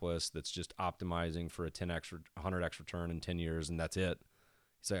venture capitalist that's just optimizing for a 10x or 100x return in 10 years and that's it.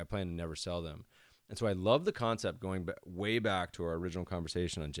 He's like, I plan to never sell them. And so I love the concept going way back to our original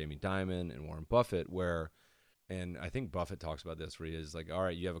conversation on Jamie Dimon and Warren Buffett, where, and I think Buffett talks about this, where he is like, all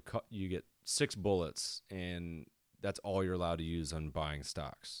right, you get 6 bullets and that's all you're allowed to use on buying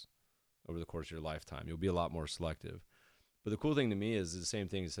stocks over the course of your lifetime. You'll be a lot more selective. But the cool thing to me is the same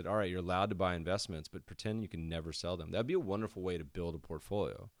thing. He said, all right, you're allowed to buy investments, but pretend you can never sell them. That'd be a wonderful way to build a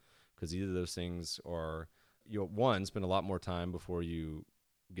portfolio, because either of those things are, one, spend a lot more time before you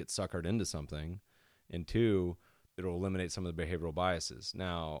get suckered into something, and 2, it'll eliminate some of the behavioral biases.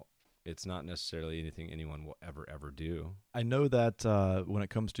 Now, it's not necessarily anything anyone will ever do. I know that when it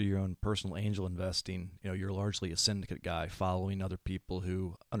comes to your own personal angel investing, you're largely a syndicate guy following other people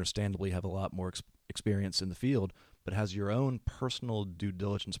who understandably have a lot more experience in the field. But has your own personal due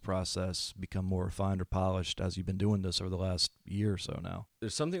diligence process become more refined or polished as you've been doing this over the last year or so now?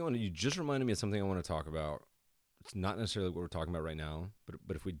 There's something you just reminded me of something I want to talk about. It's not necessarily what we're talking about right now,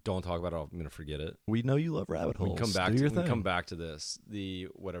 but if we don't talk about it, I'm going to forget it. We know you love rabbit holes. We can come back to this.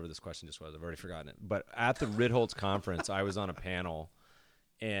 Whatever this question just was, I've already forgotten it. But at the Ritholtz conference, I was on a panel,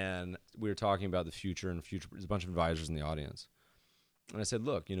 and we were talking about the future. There's a bunch of advisors in the audience. And I said,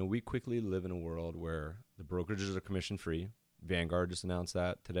 look, we quickly live in a world where the brokerages are commission-free. Vanguard just announced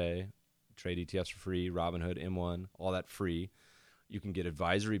that today. Trade ETFs are free. Robinhood, M1, all that free. You can get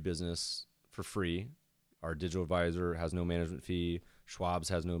advisory business for free. Our digital advisor has no management fee. Schwab's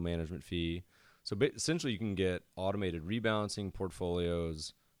has no management fee. So essentially, you can get automated rebalancing,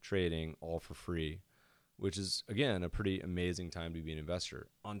 portfolios, trading, all for free, which is, again, a pretty amazing time to be an investor.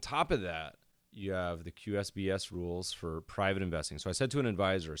 On top of that, you have the QSBS rules for private investing. So I said to an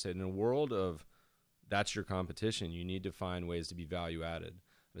advisor, I said, in a world of that's your competition, you need to find ways to be value added.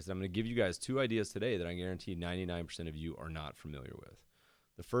 I said, I'm going to give you guys 2 ideas today that I guarantee 99% of you are not familiar with.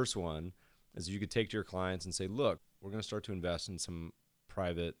 The first one is you could take to your clients and say, look, we're going to start to invest in some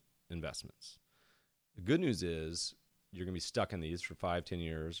private investments. The good news is you're going to be stuck in these for 5-10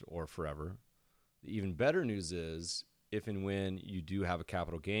 years or forever. The even better news is if and when you do have a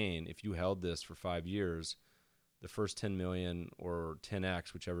capital gain, if you held this for 5 years, the first 10 million or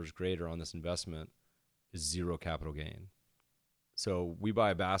 10x, whichever is greater on this investment, is 0 capital gain. So we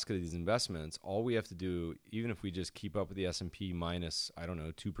buy a basket of these investments. All we have to do, even if we just keep up with the S&P minus,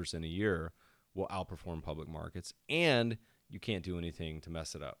 2% a year, will outperform public markets. And you can't do anything to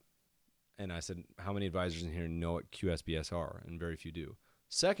mess it up. And I said, how many advisors in here know what QSBS are? And very few do.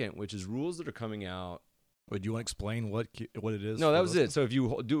 Second, which is rules that are coming out. Would you want to explain what it is? No, that was it. So if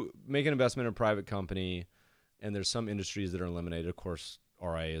you make an investment in a private company, and there's some industries that are eliminated, of course,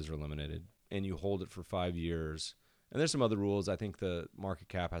 RIAs are eliminated, and you hold it for 5 years. And there's some other rules. I think the market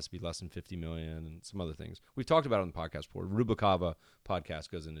cap has to be less than 50 million and some other things. We've talked about it on the podcast before. Rubikava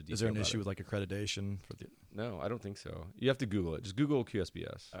podcast goes into detail. Is there an issue with accreditation? No, I don't think so. You have to Google it. Just Google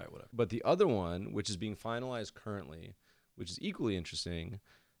QSBS. All right, whatever. But the other one, which is being finalized currently, which is equally interesting,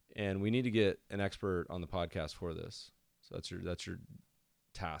 and we need to get an expert on the podcast for this. So that's your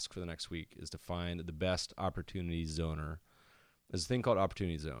task for the next week, is to find the best opportunity zoner. There's a thing called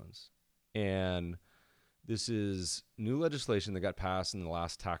opportunity zones. And this is new legislation that got passed in the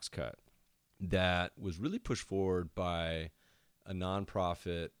last tax cut that was really pushed forward by a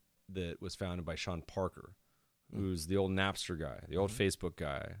nonprofit that was founded by Sean Parker, who's the old Napster guy, the old Facebook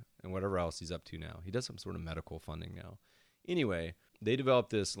guy, and whatever else he's up to now. He does some sort of medical funding now. Anyway, they developed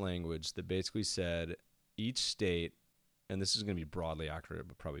this language that basically said each state, and this is going to be broadly accurate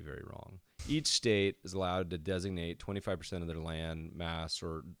but probably very wrong, each state is allowed to designate 25% of their land mass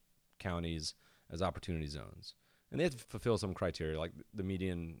or counties as opportunity zones. And they have to fulfill some criteria, like the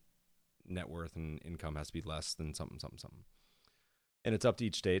median net worth and income has to be less than something. And it's up to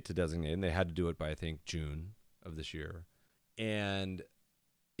each state to designate, and they had to do it by, I think, June of this year. And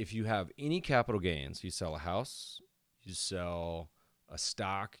if you have any capital gains, you sell a house, you sell a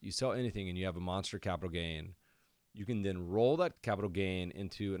stock, you sell anything, and you have a monster capital gain, you can then roll that capital gain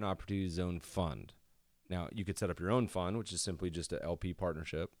into an opportunity zone fund. Now, you could set up your own fund, which is simply just a LP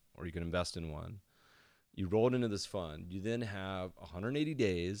partnership, or you can invest in one. You roll it into this fund. You then have 180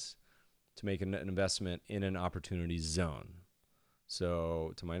 days to make an investment in an opportunity zone.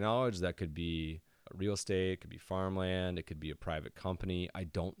 So to my knowledge, that could be real estate, it could be farmland, it could be a private company. I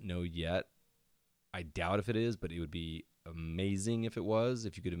don't know yet. I doubt if it is, but it would be amazing if it was,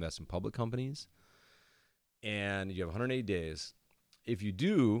 if you could invest in public companies. And you have 180 days. If you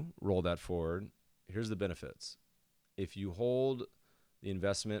do roll that forward, here's the benefits. If you hold the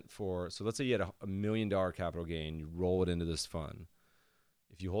investment for, so let's say you had $1 million capital gain, you roll it into this fund.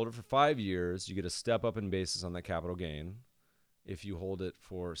 If you hold it for 5 years, you get a step up in basis on that capital gain. If you hold it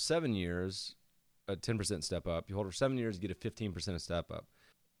for 7 years, a 10% step up. You hold it for 7 years, you get a 15% step up.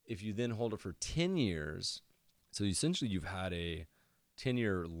 If you then hold it for 10 years, so essentially you've had a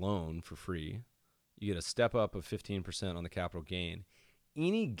 10-year loan for free, you get a step up of 15% on the capital gain.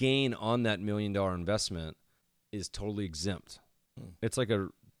 Any gain on that $1 million investment is totally exempt. It's like a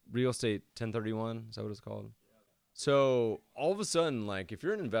real estate 1031. Is that what it's called? So all of a sudden, like if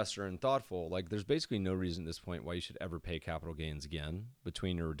you're an investor and thoughtful, like there's basically no reason at this point why you should ever pay capital gains again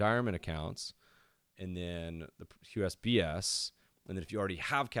between your retirement accounts and then the QSBS. And then if you already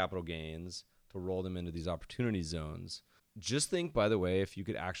have capital gains, to roll them into these opportunity zones. Just think, by the way, if you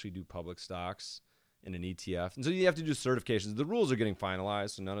could actually do public stocks in an ETF. And so you have to do certifications. The rules are getting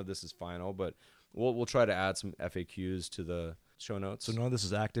finalized, so none of this is final, but we'll try to add some FAQs to the show notes. So none of this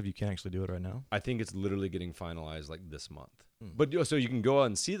is active? You can't actually do it right now? I think it's literally getting finalized like this month. But so you can go out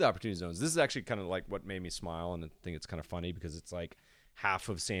and see the opportunity zones. This is actually kind of like what made me smile, and I think it's kind of funny because it's like half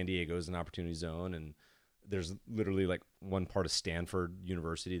of San Diego is an opportunity zone, and there's literally like one part of Stanford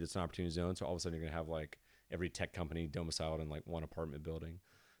University that's an opportunity zone. So all of a sudden you're going to have like every tech company domiciled in like one apartment building.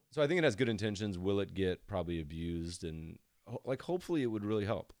 So I think it has good intentions. Will it get probably abused? And like hopefully it would really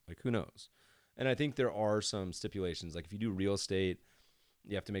help. Like who knows? And I think there are some stipulations. Like if you do real estate,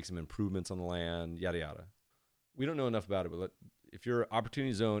 you have to make some improvements on the land, yada, yada. We don't know enough about it, but if you're an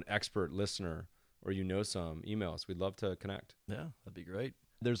opportunity zone expert listener or you know some, email us. We'd love to connect. Yeah, that'd be great.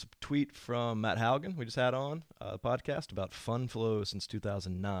 There's a tweet from Matt Haugen we just had on the podcast about fund flow since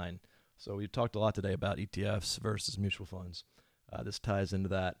 2009. So we've talked a lot today about ETFs versus mutual funds. This ties into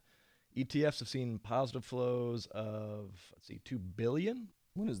that. ETFs have seen positive flows of, $2 billion.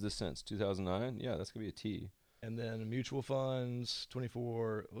 When is this since? 2009? Yeah, that's going to be a T. And then mutual funds,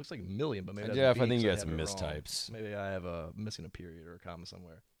 24, it looks like million, but maybe that's Jeff, a B, I think so you got had some it mistypes. wrong. Maybe I have missing a period or a comma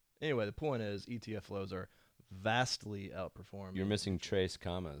somewhere. Anyway, the point is ETF flows are vastly outperformed. You're missing trace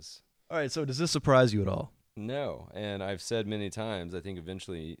commas. All right, so does this surprise you at all? No, and I've said many times, I think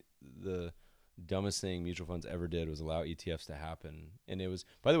eventually the dumbest thing mutual funds ever did was allow ETFs to happen. And it was,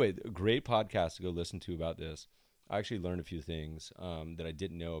 by the way, a great podcast to go listen to about this. I actually learned a few things that I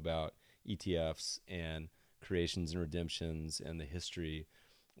didn't know about ETFs and creations and redemptions and the history.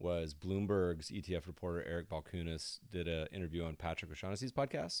 Was Bloomberg's ETF reporter Eric Balkunas did an interview on Patrick O'Shaughnessy's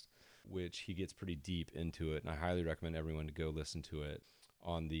podcast, which he gets pretty deep into it, and I highly recommend everyone to go listen to it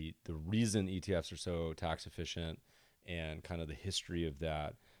on the reason ETFs are so tax efficient and kind of the history of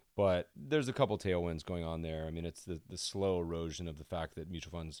that. But there's a couple tailwinds going on there. I mean, it's the slow erosion of the fact that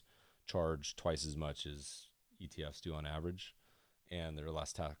mutual funds charge twice as much as ETFs do on average, and they're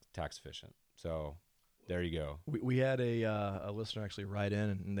less tax efficient. So there you go. We had a listener actually write in,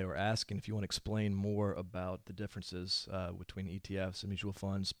 and they were asking if you want to explain more about the differences between ETFs and mutual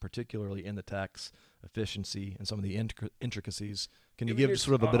funds, particularly in the tax efficiency and some of the intricacies. Can you give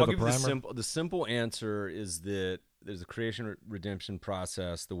sort of a bit of a primer? The simple answer is that there's a creation redemption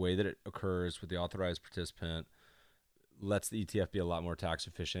process. The way that it occurs with the authorized participant lets the ETF be a lot more tax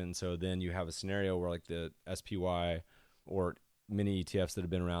efficient. So then you have a scenario where like the SPY or many ETFs that have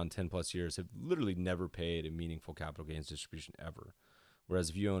been around 10 plus years have literally never paid a meaningful capital gains distribution ever. Whereas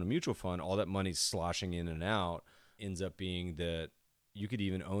if you own a mutual fund, all that money's sloshing in and out ends up being that you could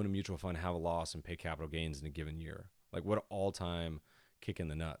even own a mutual fund, have a loss, and pay capital gains in a given year. Like what an all-time kick in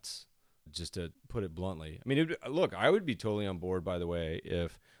the nuts, just to put it bluntly. I mean, look, I would be totally on board, by the way,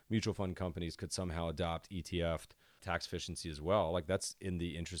 if mutual fund companies could somehow adopt ETF tax efficiency as well. Like that's in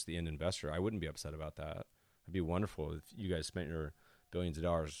the interest of the end investor. I wouldn't be upset about that. It'd be wonderful if you guys spent your billions of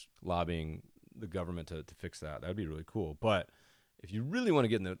dollars lobbying the government to fix that. That'd be really cool. But if you really want to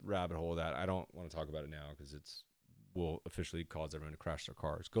get in the rabbit hole of that, I don't want to talk about it now because will officially cause everyone to crash their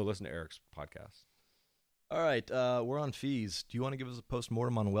cars. Go listen to Eric's podcast. All right, we're on fees. Do you want to give us a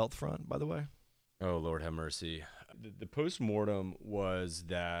postmortem on Wealthfront, by the way? Oh, Lord have mercy. The postmortem was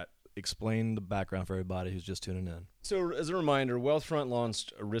that. Explain the background for everybody who's just tuning in. So as a reminder, Wealthfront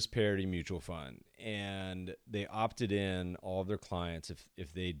launched a risk parity mutual fund, and they opted in all of their clients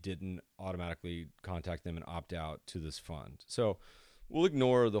if they didn't automatically contact them and opt out to this fund. So we'll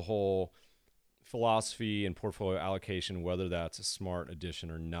ignore the whole philosophy and portfolio allocation, whether that's a smart addition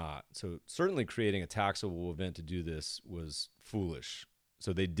or not. So certainly creating a taxable event to do this was foolish.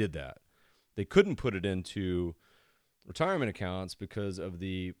 So they did that. They couldn't put it into retirement accounts because of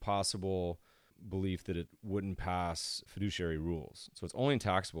the possible belief that it wouldn't pass fiduciary rules. So it's only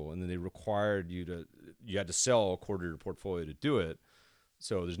taxable, and then they required you had to sell a quarter of your portfolio to do it.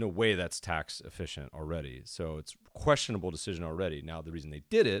 So there's no way that's tax efficient already. So it's a questionable decision already. Now, the reason they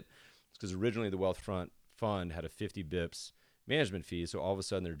did it is because originally the Wealthfront fund had a 50 bips management fee. So all of a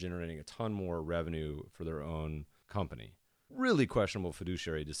sudden they're generating a ton more revenue for their own company. Really questionable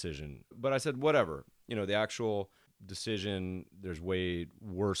fiduciary decision. But I said, whatever. The actual decision, there's way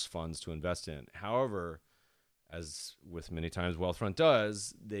worse funds to invest in. However, as with many times Wealthfront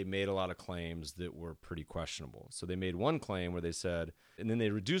does, they made a lot of claims that were pretty questionable. So they made one claim where they said, and then they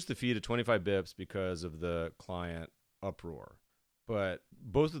reduced the fee to 25 bips because of the client uproar. But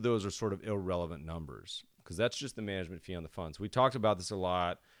both of those are sort of irrelevant numbers because that's just the management fee on the funds. We talked about this a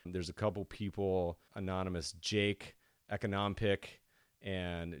lot. There's a couple people, anonymous Jake, Econompic,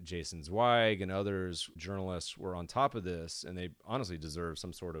 and Jason Zweig and others, journalists, were on top of this, and they honestly deserve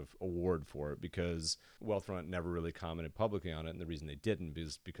some sort of award for it because Wealthfront never really commented publicly on it, and the reason they didn't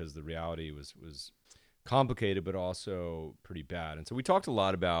is because the reality was complicated but also pretty bad. And so we talked a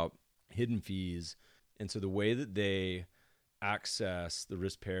lot about hidden fees, and so the way that they access the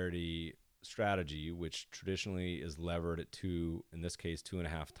risk parity strategy, which traditionally is levered at 2, in this case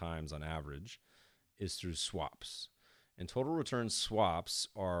 2.5 times on average, is through swaps. And total return swaps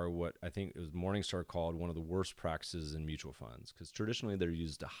are what I think it was Morningstar called one of the worst practices in mutual funds because traditionally they're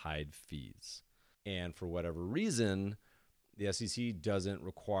used to hide fees. And for whatever reason, the SEC doesn't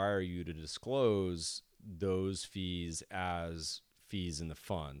require you to disclose those fees as fees in the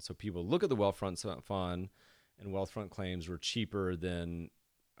fund. So people look at the Wealthfront fund, and Wealthfront claims were cheaper than,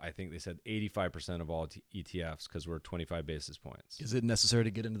 I think they said 85% of all ETFs because we're 25 basis points. Is it necessary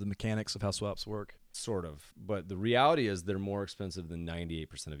to get into the mechanics of how swaps work? Sort of. But the reality is they're more expensive than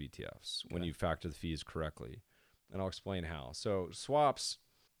 98% of ETFs when you factor the fees correctly. And I'll explain how. So swaps,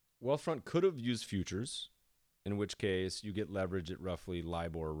 Wealthfront could have used futures, in which case you get leverage at roughly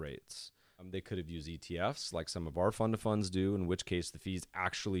LIBOR rates. They could have used ETFs like some of our fund of funds do, in which case the fees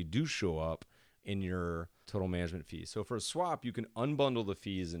actually do show up in your total management fee. So for a swap, you can unbundle the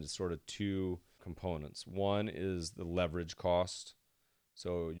fees into sort of 2 components. One is the leverage cost.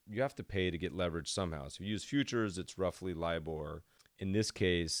 So you have to pay to get leverage somehow. So if you use futures, it's roughly LIBOR. In this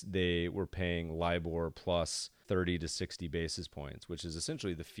case, they were paying LIBOR plus 30 to 60 basis points, which is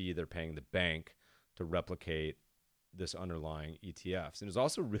essentially the fee they're paying the bank to replicate this underlying ETFs. And it was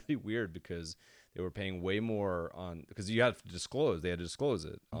also really weird because they were paying way more on, because you had to disclose, they had to disclose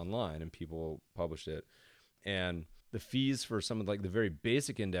it online and people published it. And the fees for some of like the very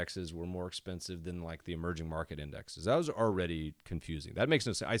basic indexes were more expensive than like the emerging market indexes. That was already confusing. That makes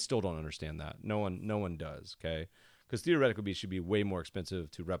no sense. I still don't understand that. No one does, okay? Because theoretically it should be way more expensive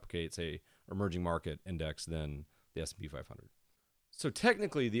to replicate, say, emerging market index than the S&P 500. So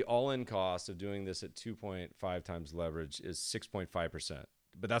technically, the all-in cost of doing this at 2.5 times leverage is 6.5%.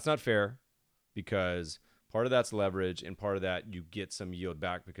 But that's not fair because part of that's leverage and part of that you get some yield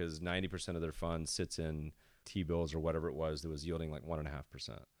back because 90% of their fund sits in T-bills or whatever it was that was yielding like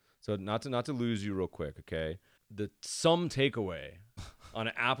 1.5%. So not to lose you real quick, okay? The sum takeaway on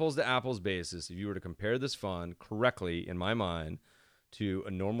an apples-to-apples basis, if you were to compare this fund correctly, in my mind, to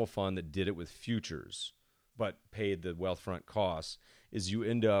a normal fund that did it with futures but paid the Wealthfront costs, is you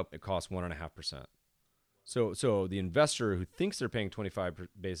end up, it costs 1.5%. So the investor who thinks they're paying 25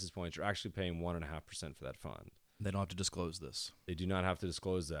 basis points are actually paying 1.5% for that fund. They don't have to disclose this. They do not have to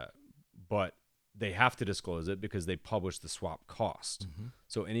disclose that, but they have to disclose it because they publish the swap cost. Mm-hmm.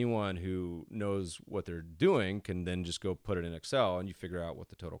 So anyone who knows what they're doing can then just go put it in Excel and you figure out what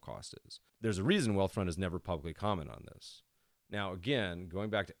the total cost is. There's a reason Wealthfront has never publicly commented on this. Now, again, going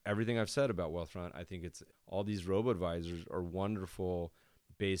back to everything I've said about Wealthfront, I think it's all these robo-advisors are wonderful,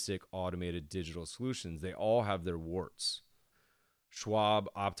 basic, automated digital solutions. They all have their warts. Schwab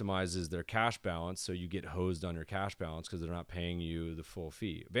optimizes their cash balance, so you get hosed on your cash balance because they're not paying you the full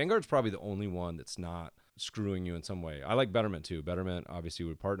fee. Vanguard's probably the only one that's not screwing you in some way. I like Betterment too. Betterment, obviously,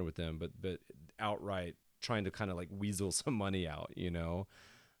 would partner with them, but outright trying to kind of like weasel some money out, you know?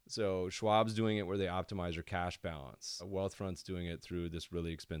 So Schwab's doing it where they optimize your cash balance. Wealthfront's doing it through this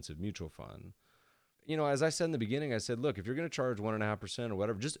really expensive mutual fund. You know, as I said in the beginning, I said, look, if you're going to charge 1.5% or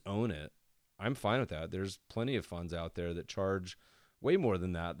whatever, just own it. I'm fine with that. There's plenty of funds out there that charge way more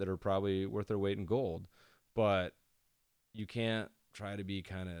than that are probably worth their weight in gold. But you can't try to be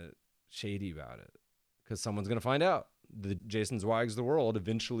kind of shady about it because someone's going to find out. The Jason Zweigs of the world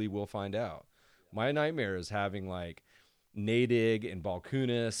eventually will find out. My nightmare is having like Nadig and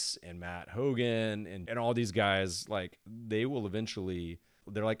Balkunis and Matt Hogan and all these guys, like they will eventually,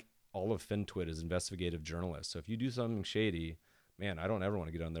 they're like all of FinTwit is investigative journalists. So if you do something shady, man, I don't ever want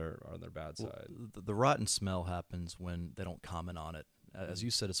to get on their bad side. The rotten smell happens when they don't comment on it. As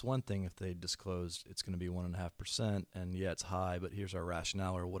you said, it's one thing if they disclosed it's going to be 1.5%, and yeah, it's high, but here's our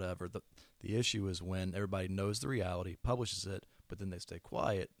rationale or whatever. The issue is when everybody knows the reality, publishes it, but then they stay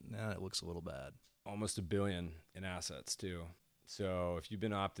quiet. It looks a little bad. almost $1 billion in assets too. So if you've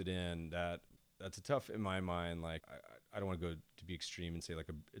been opted in, that's a tough, in my mind. Like I don't want to go to be extreme and say like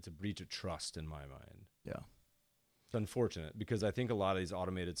it's a breach of trust in my mind. Yeah. It's unfortunate because I think a lot of these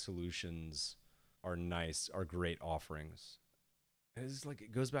automated solutions are nice, are great offerings. It's like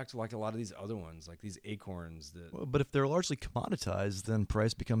it goes back to like a lot of these other ones, like these acorns that. Well, but if they're largely commoditized, then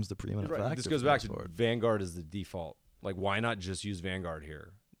price becomes the preeminent factor. This goes back to Vanguard as the default. Like, why not just use Vanguard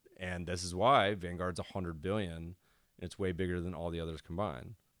here? And this is why Vanguard's $100 billion. And it's way bigger than all the others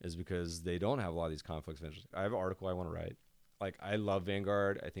combined. Is because they don't have a lot of these conflicts of interest. I have an article I want to write. Like, I love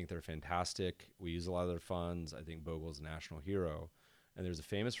Vanguard. I think they're fantastic. We use a lot of their funds. I think Bogle's a national hero. And there's a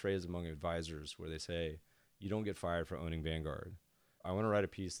famous phrase among advisors where they say, "You don't get fired for owning Vanguard." I want to write a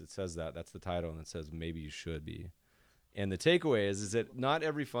piece that says that. That's the title, and it says maybe you should be. And the takeaway is that not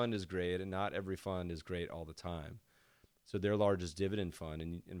every fund is great, and not every fund is great all the time. So their largest dividend fund,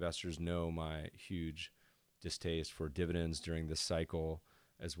 and investors know my huge distaste for dividends during this cycle,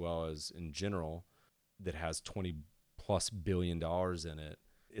 as well as in general, that has $20+ billion in it.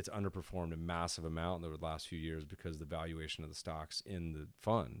 It's underperformed a massive amount over the last few years because of the valuation of the stocks in the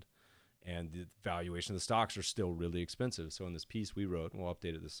fund. And the valuation of the stocks are still really expensive. So in this piece we wrote, and we'll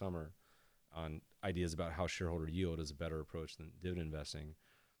update it this summer, on ideas about how shareholder yield is a better approach than dividend investing,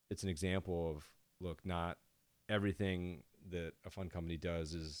 it's an example of, look, not everything that a fund company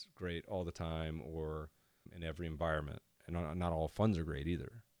does is great all the time or in every environment. And not all funds are great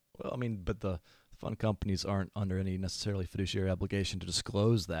either. Well, I mean, but the fund companies aren't under any necessarily fiduciary obligation to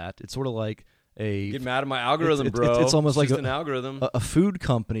disclose that. It's sort of like get mad at my algorithm, bro. It's almost like an algorithm. A food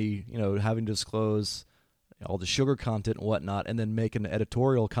company, having to disclose all the sugar content and whatnot, and then make an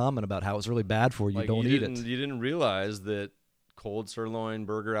editorial comment about how it's really bad for you. Like Don't eat it. You didn't realize that cold sirloin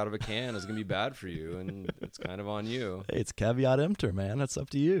burger out of a can is going to be bad for you, and it's kind of on you. Hey, it's caveat emptor, man. That's up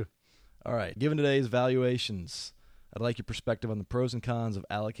to you. All right. Given today's valuations, I'd like your perspective on the pros and cons of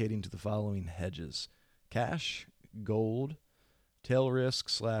allocating to the following hedges: cash, gold, tail risk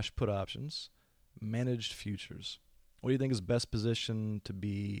 / put options, managed futures. What do you think is best positioned to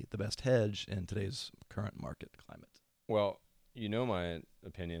be the best hedge in today's current market climate? Well, you know my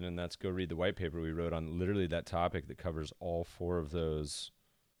opinion, and that's go read the white paper we wrote on literally that topic that covers all 4 of those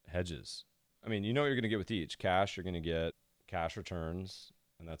hedges. I mean, you know what you're going to get with each. Cash, you're going to get cash returns,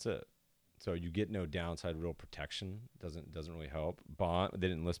 and that's it. So you get no downside real protection. Doesn't really help. They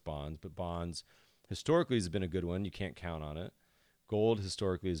didn't list bonds, but bonds historically has been a good one. You can't count on it. Gold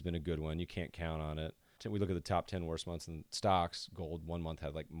historically has been a good one. You can't count on it. We look at the top 10 worst months in stocks. Gold 1 month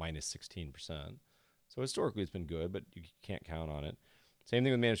had like minus 16%. So historically it's been good, but you can't count on it. Same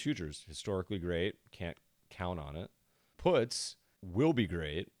thing with managed futures. Historically great. Can't count on it. Puts will be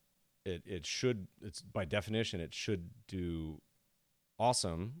great. It's by definition, it should do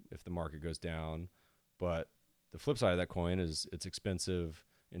awesome if the market goes down. But the flip side of that coin is it's expensive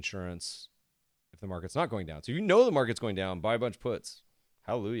insurance if the market's not going down. So you know the market's going down, buy a bunch of puts.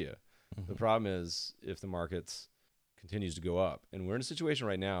 Hallelujah. Mm-hmm. The problem is if the market continues to go up. And we're in a situation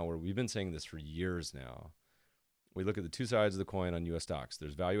right now where we've been saying this for years now. We look at the two sides of the coin on U.S. stocks.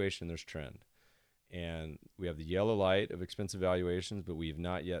 There's valuation, there's trend. And we have the yellow light of expensive valuations, but we have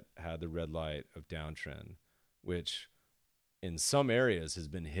not yet had the red light of downtrend, which in some areas has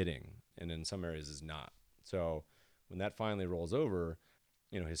been hitting and in some areas is not. So when that finally rolls over,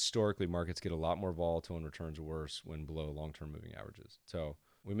 historically markets get a lot more volatile and returns worse when below long-term moving averages. So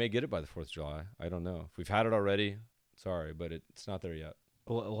we may get it by the 4th of July. I don't know. If we've had it already, sorry, but it's not there yet.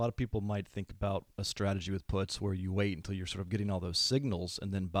 Well, a lot of people might think about a strategy with puts where you wait until you're sort of getting all those signals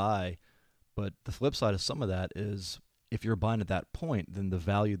and then buy. But the flip side of some of that is if you're buying at that point, then the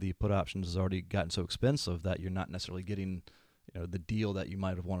value of the put options has already gotten so expensive that you're not necessarily getting the deal that you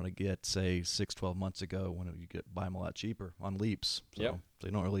might have wanted to get, say, 6-12 months ago when you buy them a lot cheaper on leaps. So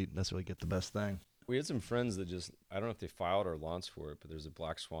you don't really necessarily get the best thing. We had some friends that I don't know if they filed or launched for it, but there's a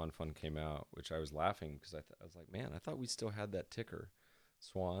Black Swan fund came out, which I was laughing because I was like, man, I thought we still had that ticker,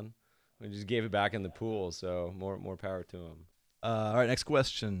 Swan. We just gave it back in the pool, so more power to them. All right, next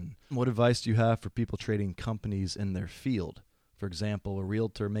question. What advice do you have for people trading companies in their field? For example, a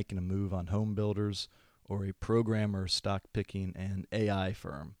realtor making a move on home builders or a programmer stock picking an AI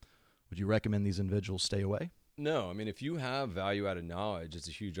firm. Would you recommend these individuals stay away? No. I mean, if you have value-added knowledge, it's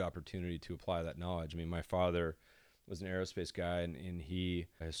a huge opportunity to apply that knowledge. I mean, my father was an aerospace guy, and he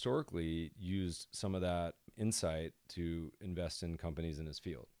historically used some of that insight to invest in companies in his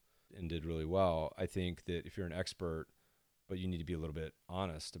field and did really well. I think that if you're an expert, but you need to be a little bit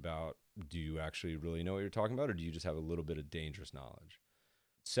honest about, do you actually really know what you're talking about, or do you just have a little bit of dangerous knowledge?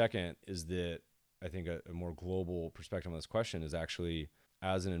 Second is that I think a more global perspective on this question is actually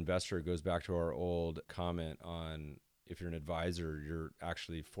as an investor, it goes back to our old comment on if you're an advisor, you're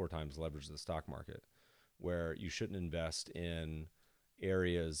actually 4 times leveraged to the stock market, where you shouldn't invest in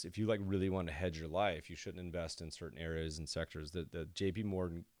areas. If you like really want to hedge your life, you shouldn't invest in certain areas and sectors. The JP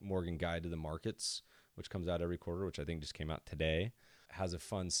Morgan Guide to the Markets, which comes out every quarter, which I think just came out today, has a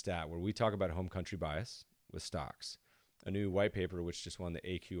fun stat where we talk about home country bias with stocks. A new white paper, which just won the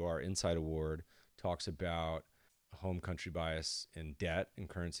AQR Insight Award, talks about home country bias in debt and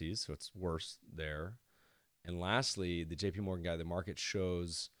currencies, so it's worse there. And lastly, the JP Morgan Guide to the Market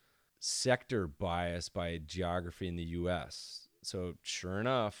shows sector bias by geography in the U.S. So sure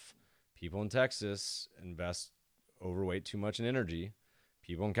enough, people in Texas invest overweight too much in energy.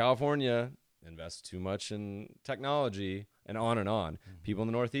 People in California invest too much in technology, and on and on. People in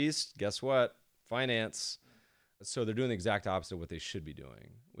the Northeast, guess what? Finance. So they're doing the exact opposite of what they should be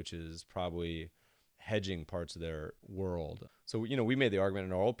doing, which is probably hedging parts of their world. So, we made the argument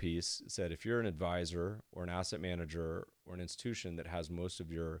in our old piece, said if you're an advisor or an asset manager or an institution that has most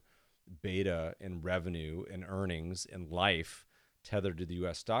of your beta and revenue and earnings and life tethered to the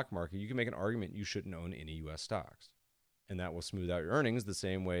U.S. stock market, you can make an argument you shouldn't own any U.S. stocks. And that will smooth out your earnings the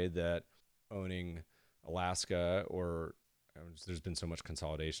same way that owning Alaska or there's been so much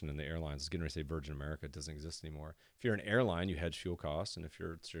consolidation in the airlines. I was getting ready to say Virgin America doesn't exist anymore. If you're an airline, you hedge fuel costs. And if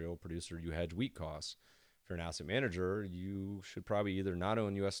you're a cereal producer, you hedge wheat costs. If you're an asset manager, you should probably either not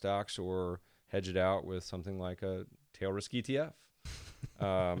own U.S. stocks or hedge it out with something like a tail risk ETF.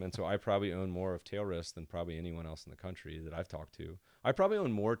 And so I probably own more of tail risk than probably anyone else in the country that I've talked to. I probably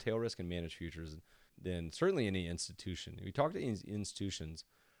own more tail risk and managed futures than certainly any institution. If you talk to institutions,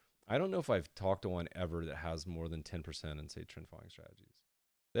 I don't know if I've talked to one ever that has more than 10% in, say, trend following strategies.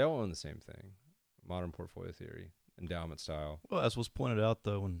 They all own the same thing, modern portfolio theory, endowment style. Well, as was pointed out,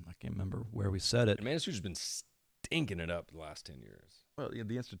 though, and I can't remember where we said it. And managed futures have been stinking it up the last 10 years. Well,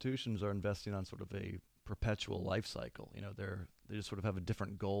 the institutions are investing on sort of a perpetual life cycle. They just sort of have a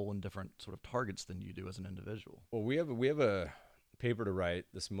different goal and different sort of targets than you do as an individual. Well, we have a paper to write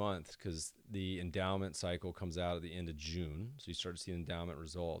this month because the endowment cycle comes out at the end of June. So you start to see endowment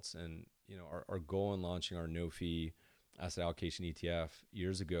results. And, our goal in launching our no-fee asset allocation ETF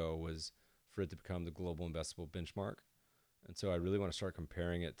years ago was for it to become the global investable benchmark. And so I really want to start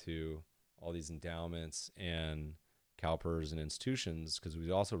comparing it to all these endowments and CalPERS and institutions, because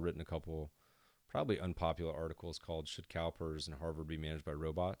we've also written a couple probably unpopular articles called Should CalPERS and Harvard Be Managed by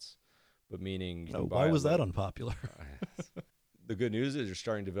Robots? But meaning... why was that unpopular? The good news is you're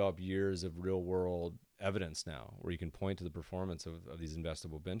starting to develop years of real world evidence now where you can point to the performance of these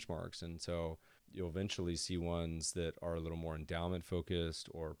investable benchmarks. And so you'll eventually see ones that are a little more endowment focused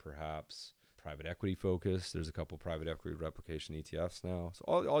or perhaps private equity focused. There's a couple private equity replication ETFs now. So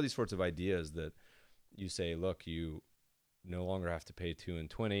all these sorts of ideas that you say, look, you no longer have to pay 2 and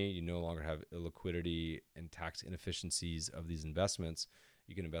 20. You no longer have illiquidity and tax inefficiencies of these investments.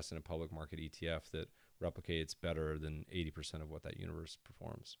 You can invest in a public market ETF that replicates better than 80% of what that universe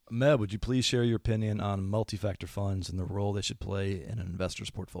performs. Meb, would you please share your opinion on multi-factor funds and the role they should play in an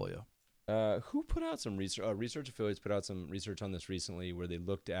investor's portfolio? Who put out some research? Research Affiliates put out some research on this recently where they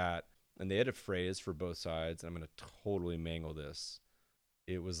looked at, and they had a phrase for both sides, and I'm going to totally mangle this.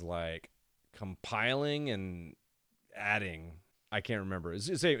 It was like compiling and adding. I can't remember. It's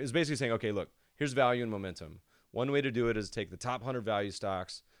basically saying, okay, look, here's value and momentum. One way to do it is take the top 100 value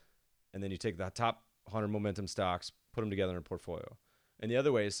stocks, and then you take the top 100 momentum stocks, put them together in a portfolio. And the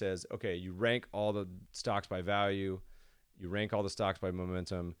other way says, okay, you rank all the stocks by value, you rank all the stocks by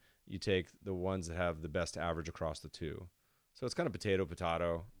momentum, you take the ones that have the best average across the two. So it's kind of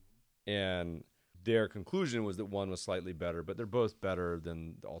potato. And their conclusion was that one was slightly better, but they're both better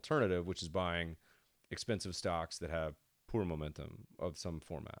than the alternative, which is buying expensive stocks that have poor momentum of some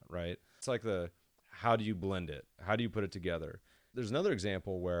format, right? It's like how do you blend it? How do you put it together? There's another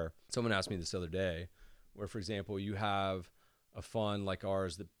example where someone asked me this other day, where, for example, you have a fund like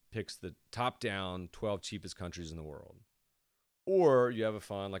ours that picks the top-down 12 cheapest countries in the world. Or you have a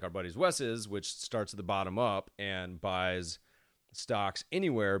fund like our buddies Wes's, which starts at the bottom up and buys stocks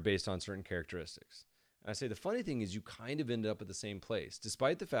anywhere based on certain characteristics. And I say the funny thing is you kind of end up at the same place,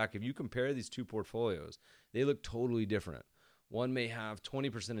 despite the fact if you compare these two portfolios, they look totally different. One may have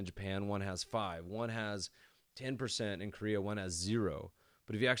 20% in Japan, one has 5%, one has 10% in Korea, one has 0%.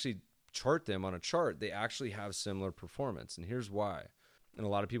 But if you actually chart them on a chart, they actually have similar performance. And here's why. And a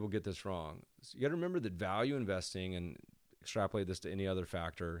lot of people get this wrong. So you got to remember that value investing, and extrapolate this to any other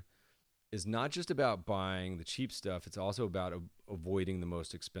factor, is not just about buying the cheap stuff. It's also about avoiding the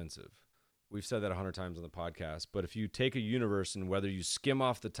most expensive. We've said that 100 times on the podcast. But if you take a universe and whether you skim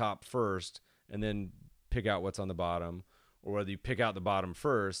off the top first and then pick out what's on the bottom, or whether you pick out the bottom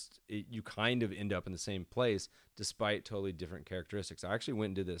first, you kind of end up in the same place despite totally different characteristics. I actually went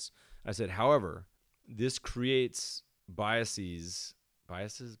and did this. I said, however, this creates biases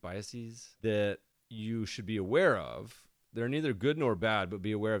that you should be aware of. They're neither good nor bad, but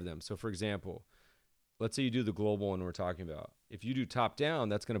be aware of them. So for example, let's say you do the global one we're talking about. If you do top down,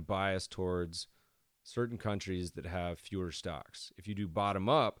 that's going to bias towards certain countries that have fewer stocks. If you do bottom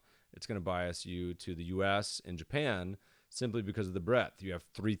up, it's going to bias you to the US and Japan simply because of the breadth. You have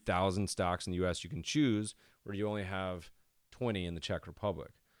 3,000 stocks in the US you can choose, where you only have 20 in the Czech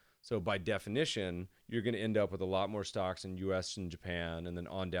Republic. So by definition, you're going to end up with a lot more stocks in US and Japan and then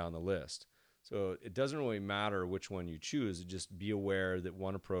on down the list. So it doesn't really matter which one you choose. Just be aware that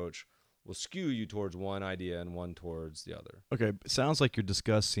one approach will skew you towards one idea and one towards the other. Okay, sounds like you're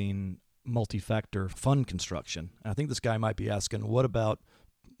discussing multi-factor fund construction. I think this guy might be asking, what about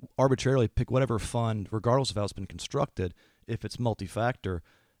arbitrarily pick whatever fund, regardless of how it's been constructed, if it's multi-factor,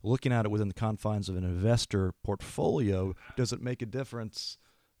 looking at it within the confines of an investor portfolio, does it make a difference?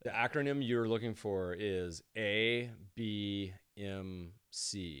 The acronym you're looking for is ABMC.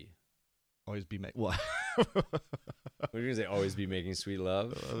 Always be what? What are you gonna say? Always be making sweet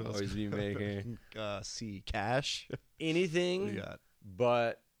love. Always be making C, cash. Anything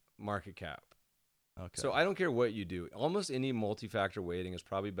but market cap. Okay. So I don't care what you do. Almost any multi-factor weighting is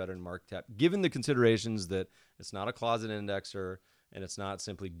probably better than market cap, given the considerations that it's not a closet indexer and it's not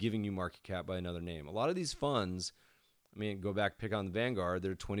simply giving you market cap by another name. A lot of these funds, I mean, go back, pick on the Vanguard,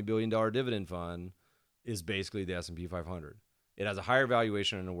 their $20 billion dividend fund is basically the S&P 500. It has a higher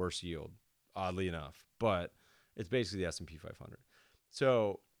valuation and a worse yield, oddly enough, but it's basically the S&P 500.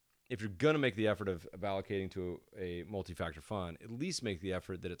 So if you're going to make the effort of allocating to a multi-factor fund, at least make the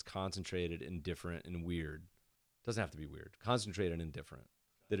effort that it's concentrated and different and weird. Doesn't have to be weird. Concentrated and different.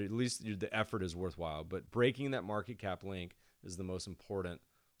 That at least the effort is worthwhile. But breaking that market cap link is the most important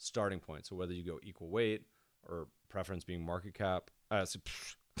starting point. So whether you go equal weight or preference being market cap,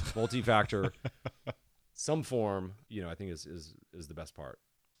 multi-factor, some form, I think is the best part.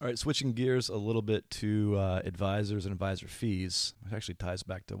 All right, switching gears a little bit to advisors and advisor fees. It actually ties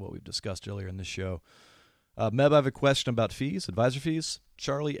back to what we've discussed earlier in this show. Meb, I have a question about fees, advisor fees.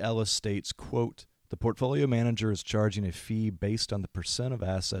 Charlie Ellis states, quote, "The portfolio manager is charging a fee based on the percent of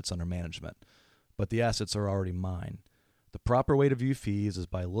assets under management, but the assets are already mine. The proper way to view fees is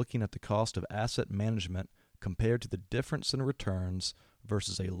by looking at the cost of asset management compared to the difference in returns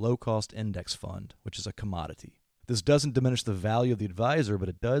versus a low-cost index fund, which is a commodity. This doesn't diminish the value of the advisor, but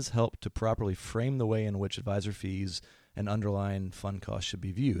it does help to properly frame the way in which advisor fees and underlying fund costs should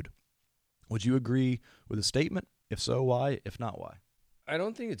be viewed. Would you agree with the statement? If so, why? If not, why?" I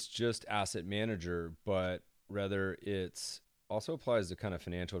don't think it's just asset manager, but rather it's also applies to kind of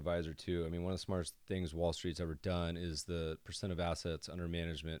financial advisor too. I mean, one of the smartest things Wall Street's ever done is the percent of assets under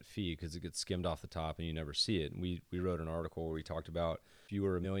management fee, because it gets skimmed off the top and you never see it. And we wrote an article where we talked about if you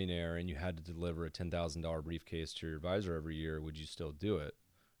were a millionaire and you had to deliver a $10,000 briefcase to your advisor every year, would you still do it?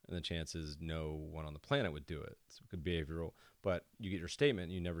 And the chance is no one on the planet would do it. It's a good behavioral, but you get your statement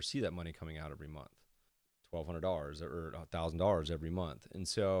and you never see that money coming out every month. $1,200 or $1,000 every month. And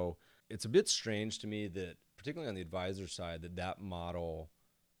so it's a bit strange to me that, particularly on the advisor side, that model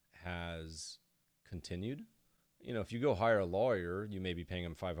has continued. If you go hire a lawyer, you may be paying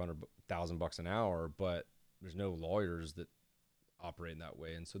them $500,000 an hour, but there's no lawyers that operate in that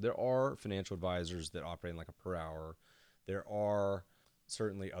way. And so there are financial advisors that operate in like a per hour. There are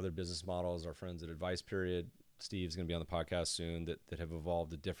certainly other business models. Our friends at Advice Period, Steve's going to be on the podcast soon, that have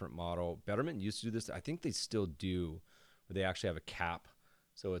evolved a different model. Betterment used to do this. I think they still do, where they actually have a cap.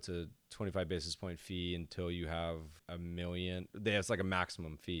 So it's a 25 basis point fee until you have $1 million. It's like a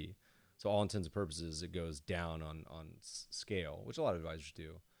maximum fee. So all intents and purposes, it goes down on scale, which a lot of advisors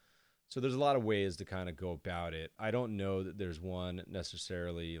do. So there's a lot of ways to kind of go about it. I don't know that there's one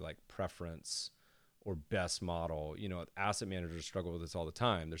necessarily like preference or best model. Asset managers struggle with this all the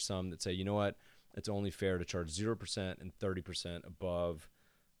time. There's some that say, you know what, it's only fair to charge 0% and 30% above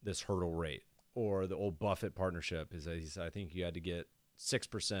this hurdle rate. Or the old Buffett partnership is, he said, I think you had to get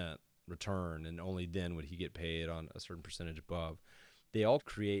 6% return, and only then would he get paid on a certain percentage above. They all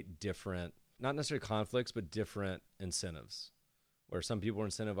create different, not necessarily conflicts, but different incentives, where some people are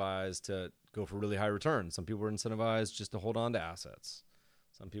incentivized to go for really high returns. Some people are incentivized just to hold on to assets.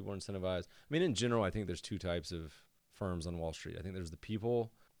 Some people are incentivized. I mean, in general, I think there's two types of firms on Wall Street. I think there's the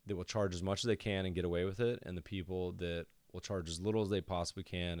people that will charge as much as they can and get away with it, and the people that will charge as little as they possibly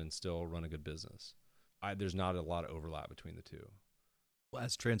can and still run a good business. There's not a lot of overlap between the two.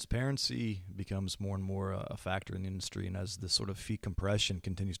 As transparency becomes more and more a factor in the industry, and as this sort of fee compression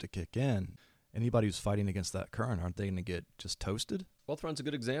continues to kick in, anybody who's fighting against that current, aren't they going to get just toasted? Wealthfront's a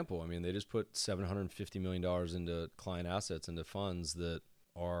good example. I mean, they just put $750 million into client assets, into funds that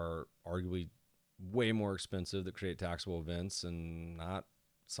are arguably way more expensive, that create taxable events, and not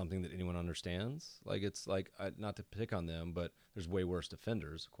something that anyone understands. Like, it's like, not to pick on them, but there's way worse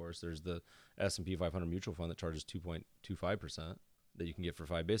defenders. Of course, there's the S&P 500 mutual fund that charges 2.25% that you can get for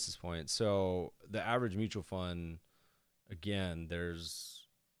 5 basis points. So the average mutual fund, again, there's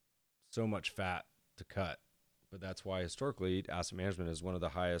so much fat to cut. But that's why historically asset management is one of the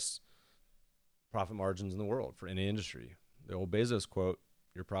highest profit margins in the world for any industry. The old Bezos quote,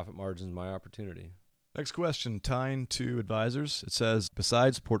 "Your profit margin is my opportunity." Next question, tying to advisors. It says,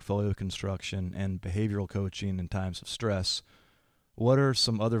 besides portfolio construction and behavioral coaching in times of stress, what are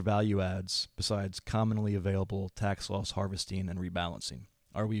some other value adds besides commonly available tax loss harvesting and rebalancing?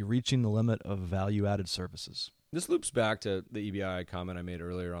 Are we reaching the limit of value-added services? This loops back to the EBI comment I made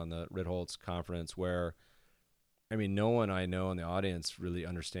earlier on the Ritholtz conference, where, I mean, no one I know in the audience really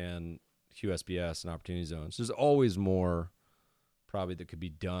understand QSBS and opportunity zones. There's always more probably that could be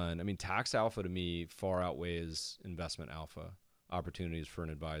done. I mean, tax alpha to me far outweighs investment alpha opportunities for an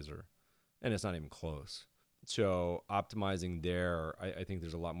advisor, and it's not even close. So optimizing there, I think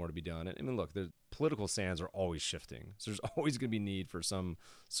there's a lot more to be done. I mean, look, the political sands are always shifting. So there's always going to be need for some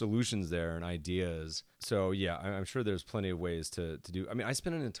solutions there and ideas. So yeah, I'm sure there's plenty of ways to do. I mean, I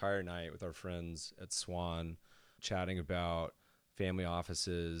spent an entire night with our friends at Swan chatting about family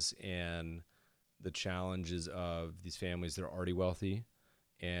offices and the challenges of these families that are already wealthy.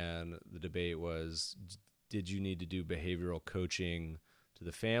 And the debate was, did you need to do behavioral coaching to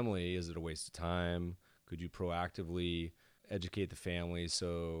the family? Is it a waste of time? Could you proactively educate the family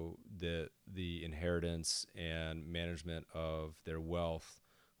so that the inheritance and management of their wealth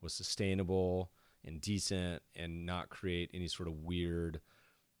was sustainable and decent and not create any sort of weird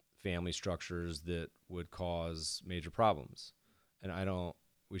family structures that would cause major problems? And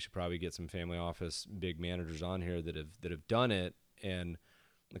we should probably get some family office big managers on here that have done it. And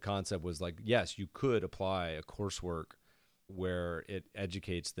the concept was like, yes, you could apply a coursework where it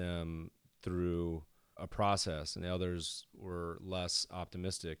educates them through a process, and the others were less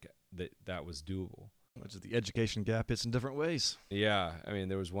optimistic that was doable. Which is the education gap hits in different ways. Yeah. I mean,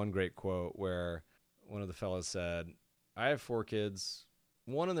 there was one great quote where one of the fellows said, "I have 4 kids.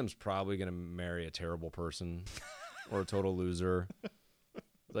 One of them's probably going to marry a terrible person or a total loser."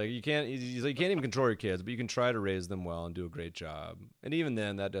 Like, you can't even control your kids, but you can try to raise them well and do a great job. And even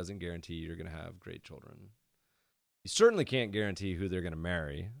then, that doesn't guarantee you're going to have great children. You certainly can't guarantee who they're going to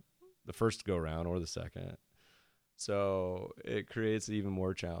marry, the first go round or the second. So it creates even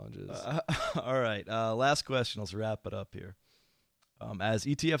more challenges. All right. Last question. Let's wrap it up here. As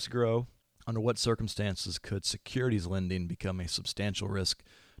ETFs grow, under what circumstances could securities lending become a substantial risk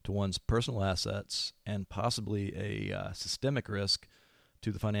to one's personal assets and possibly a systemic risk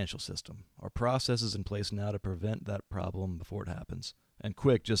to the financial system? Are processes in place now to prevent that problem before it happens? And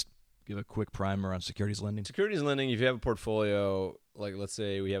just give a quick primer on securities lending. Securities lending, if you have a portfolio, like let's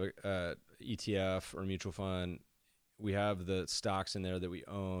say we have a ETF or mutual fund, we have the stocks in there that we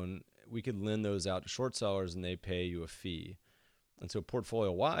own, we could lend those out to short sellers and they pay you a fee. And so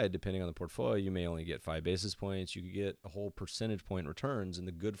portfolio-wide, depending on the portfolio, you may only get 5 basis points. You could get a whole percentage point returns, and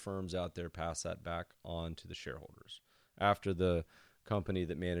the good firms out there pass that back on to the shareholders after the company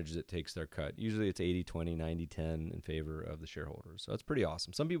that manages it takes their cut. Usually it's 80-20, 90-10 in favor of the shareholders. So that's pretty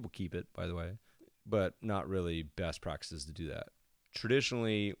awesome. Some people keep it, by the way, but not really best practices to do that.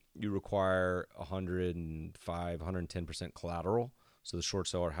 Traditionally, you require 105, 110% collateral. So the short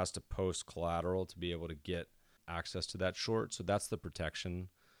seller has to post collateral to be able to get access to that short. So that's the protection.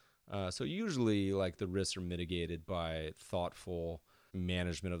 So usually, like, the risks are mitigated by thoughtful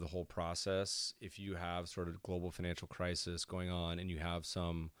management of the whole process. If you have sort of global financial crisis going on and you have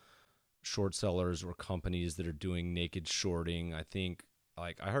some short sellers or companies that are doing naked shorting, I think,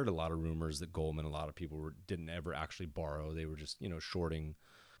 like, I heard a lot of rumors that Goldman, a lot of people didn't ever actually borrow. They were just, shorting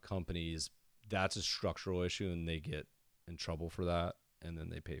companies. That's a structural issue, and they get in trouble for that, and then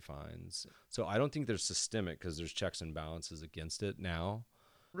they pay fines. So I don't think there's systemic, because there's checks and balances against it now.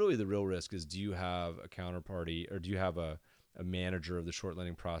 Really, the real risk is, do you have a counterparty, or do you have a manager of the short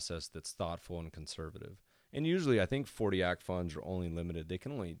lending process that's thoughtful and conservative? And usually, I think 40 Act funds are only limited. They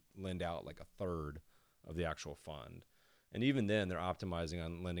can only lend out like a third of the actual fund. And even then, they're optimizing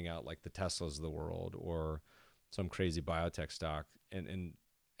on lending out like the Teslas of the world or some crazy biotech stock. And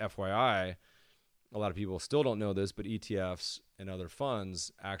FYI, a lot of people still don't know this, but ETFs and other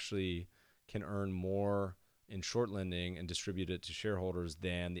funds actually can earn more in short lending and distribute it to shareholders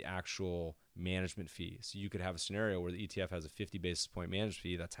than the actual management fee. So you could have a scenario where the ETF has a 50 basis point management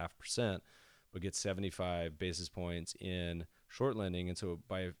fee, that's 0.5%, but get 75 basis points in short lending. And so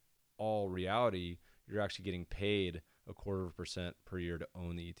by all reality, you're actually getting paid 0.25% per year to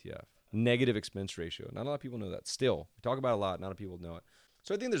own the ETF. Negative expense ratio. Not a lot of people know that. Still, we talk about it a lot. Not a lot of people know it.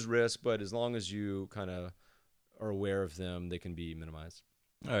 So I think there's risk, but as long as you kind of are aware of them, they can be minimized.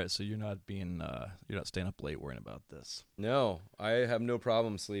 All right, so you're not staying up late worrying about this. No, I have no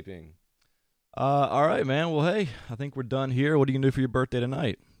problem sleeping. All right, man. Well, hey, I think we're done here. What are you gonna do for your birthday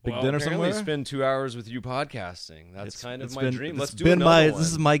tonight? Big dinner somewhere? Spend 2 hours with you podcasting. That's kind of my dream. Let's do another one.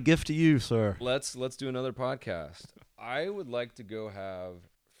 This is my gift to you, sir. Let's do another podcast. I would like to go have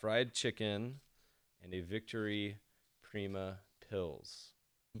fried chicken and a Victory Prima Pills.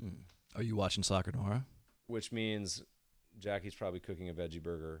 Are you watching Soccer Nora? Which means Jackie's probably cooking a veggie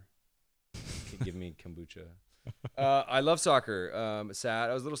burger. Give me kombucha. I love soccer.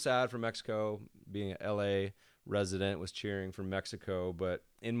 Sad. I was a little sad for Mexico. Being an LA resident, was cheering for Mexico. But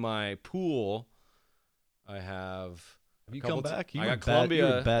in my pool, I have. Have you come back? I got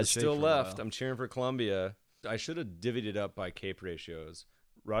Colombia still left. I'm cheering for Colombia. I should have divvied it up by CAPE ratios.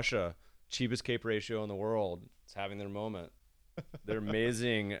 Russia, cheapest CAPE ratio in the world. It's having their moment. They're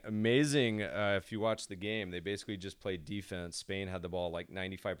amazing. If you watch the game, they basically just played defense. Spain had the ball like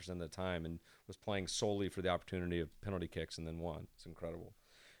 95% of the time and was playing solely for the opportunity of penalty kicks and then won. It's incredible.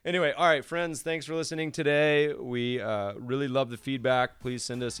 Anyway, all right, friends, thanks for listening today. We really love the feedback. Please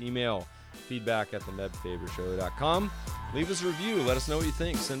send us email, feedback@themebfabershow.com. Leave us a review. Let us know what you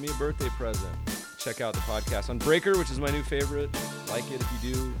think. Send me a birthday present. Check out the podcast on Breaker, which is my new favorite. Like it if you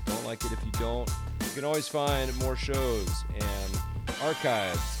do. Don't like it if you don't. You can always find more shows and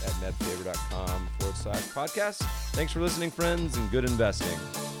archives at medfaber.com/podcast. Thanks for listening, friends, and good investing.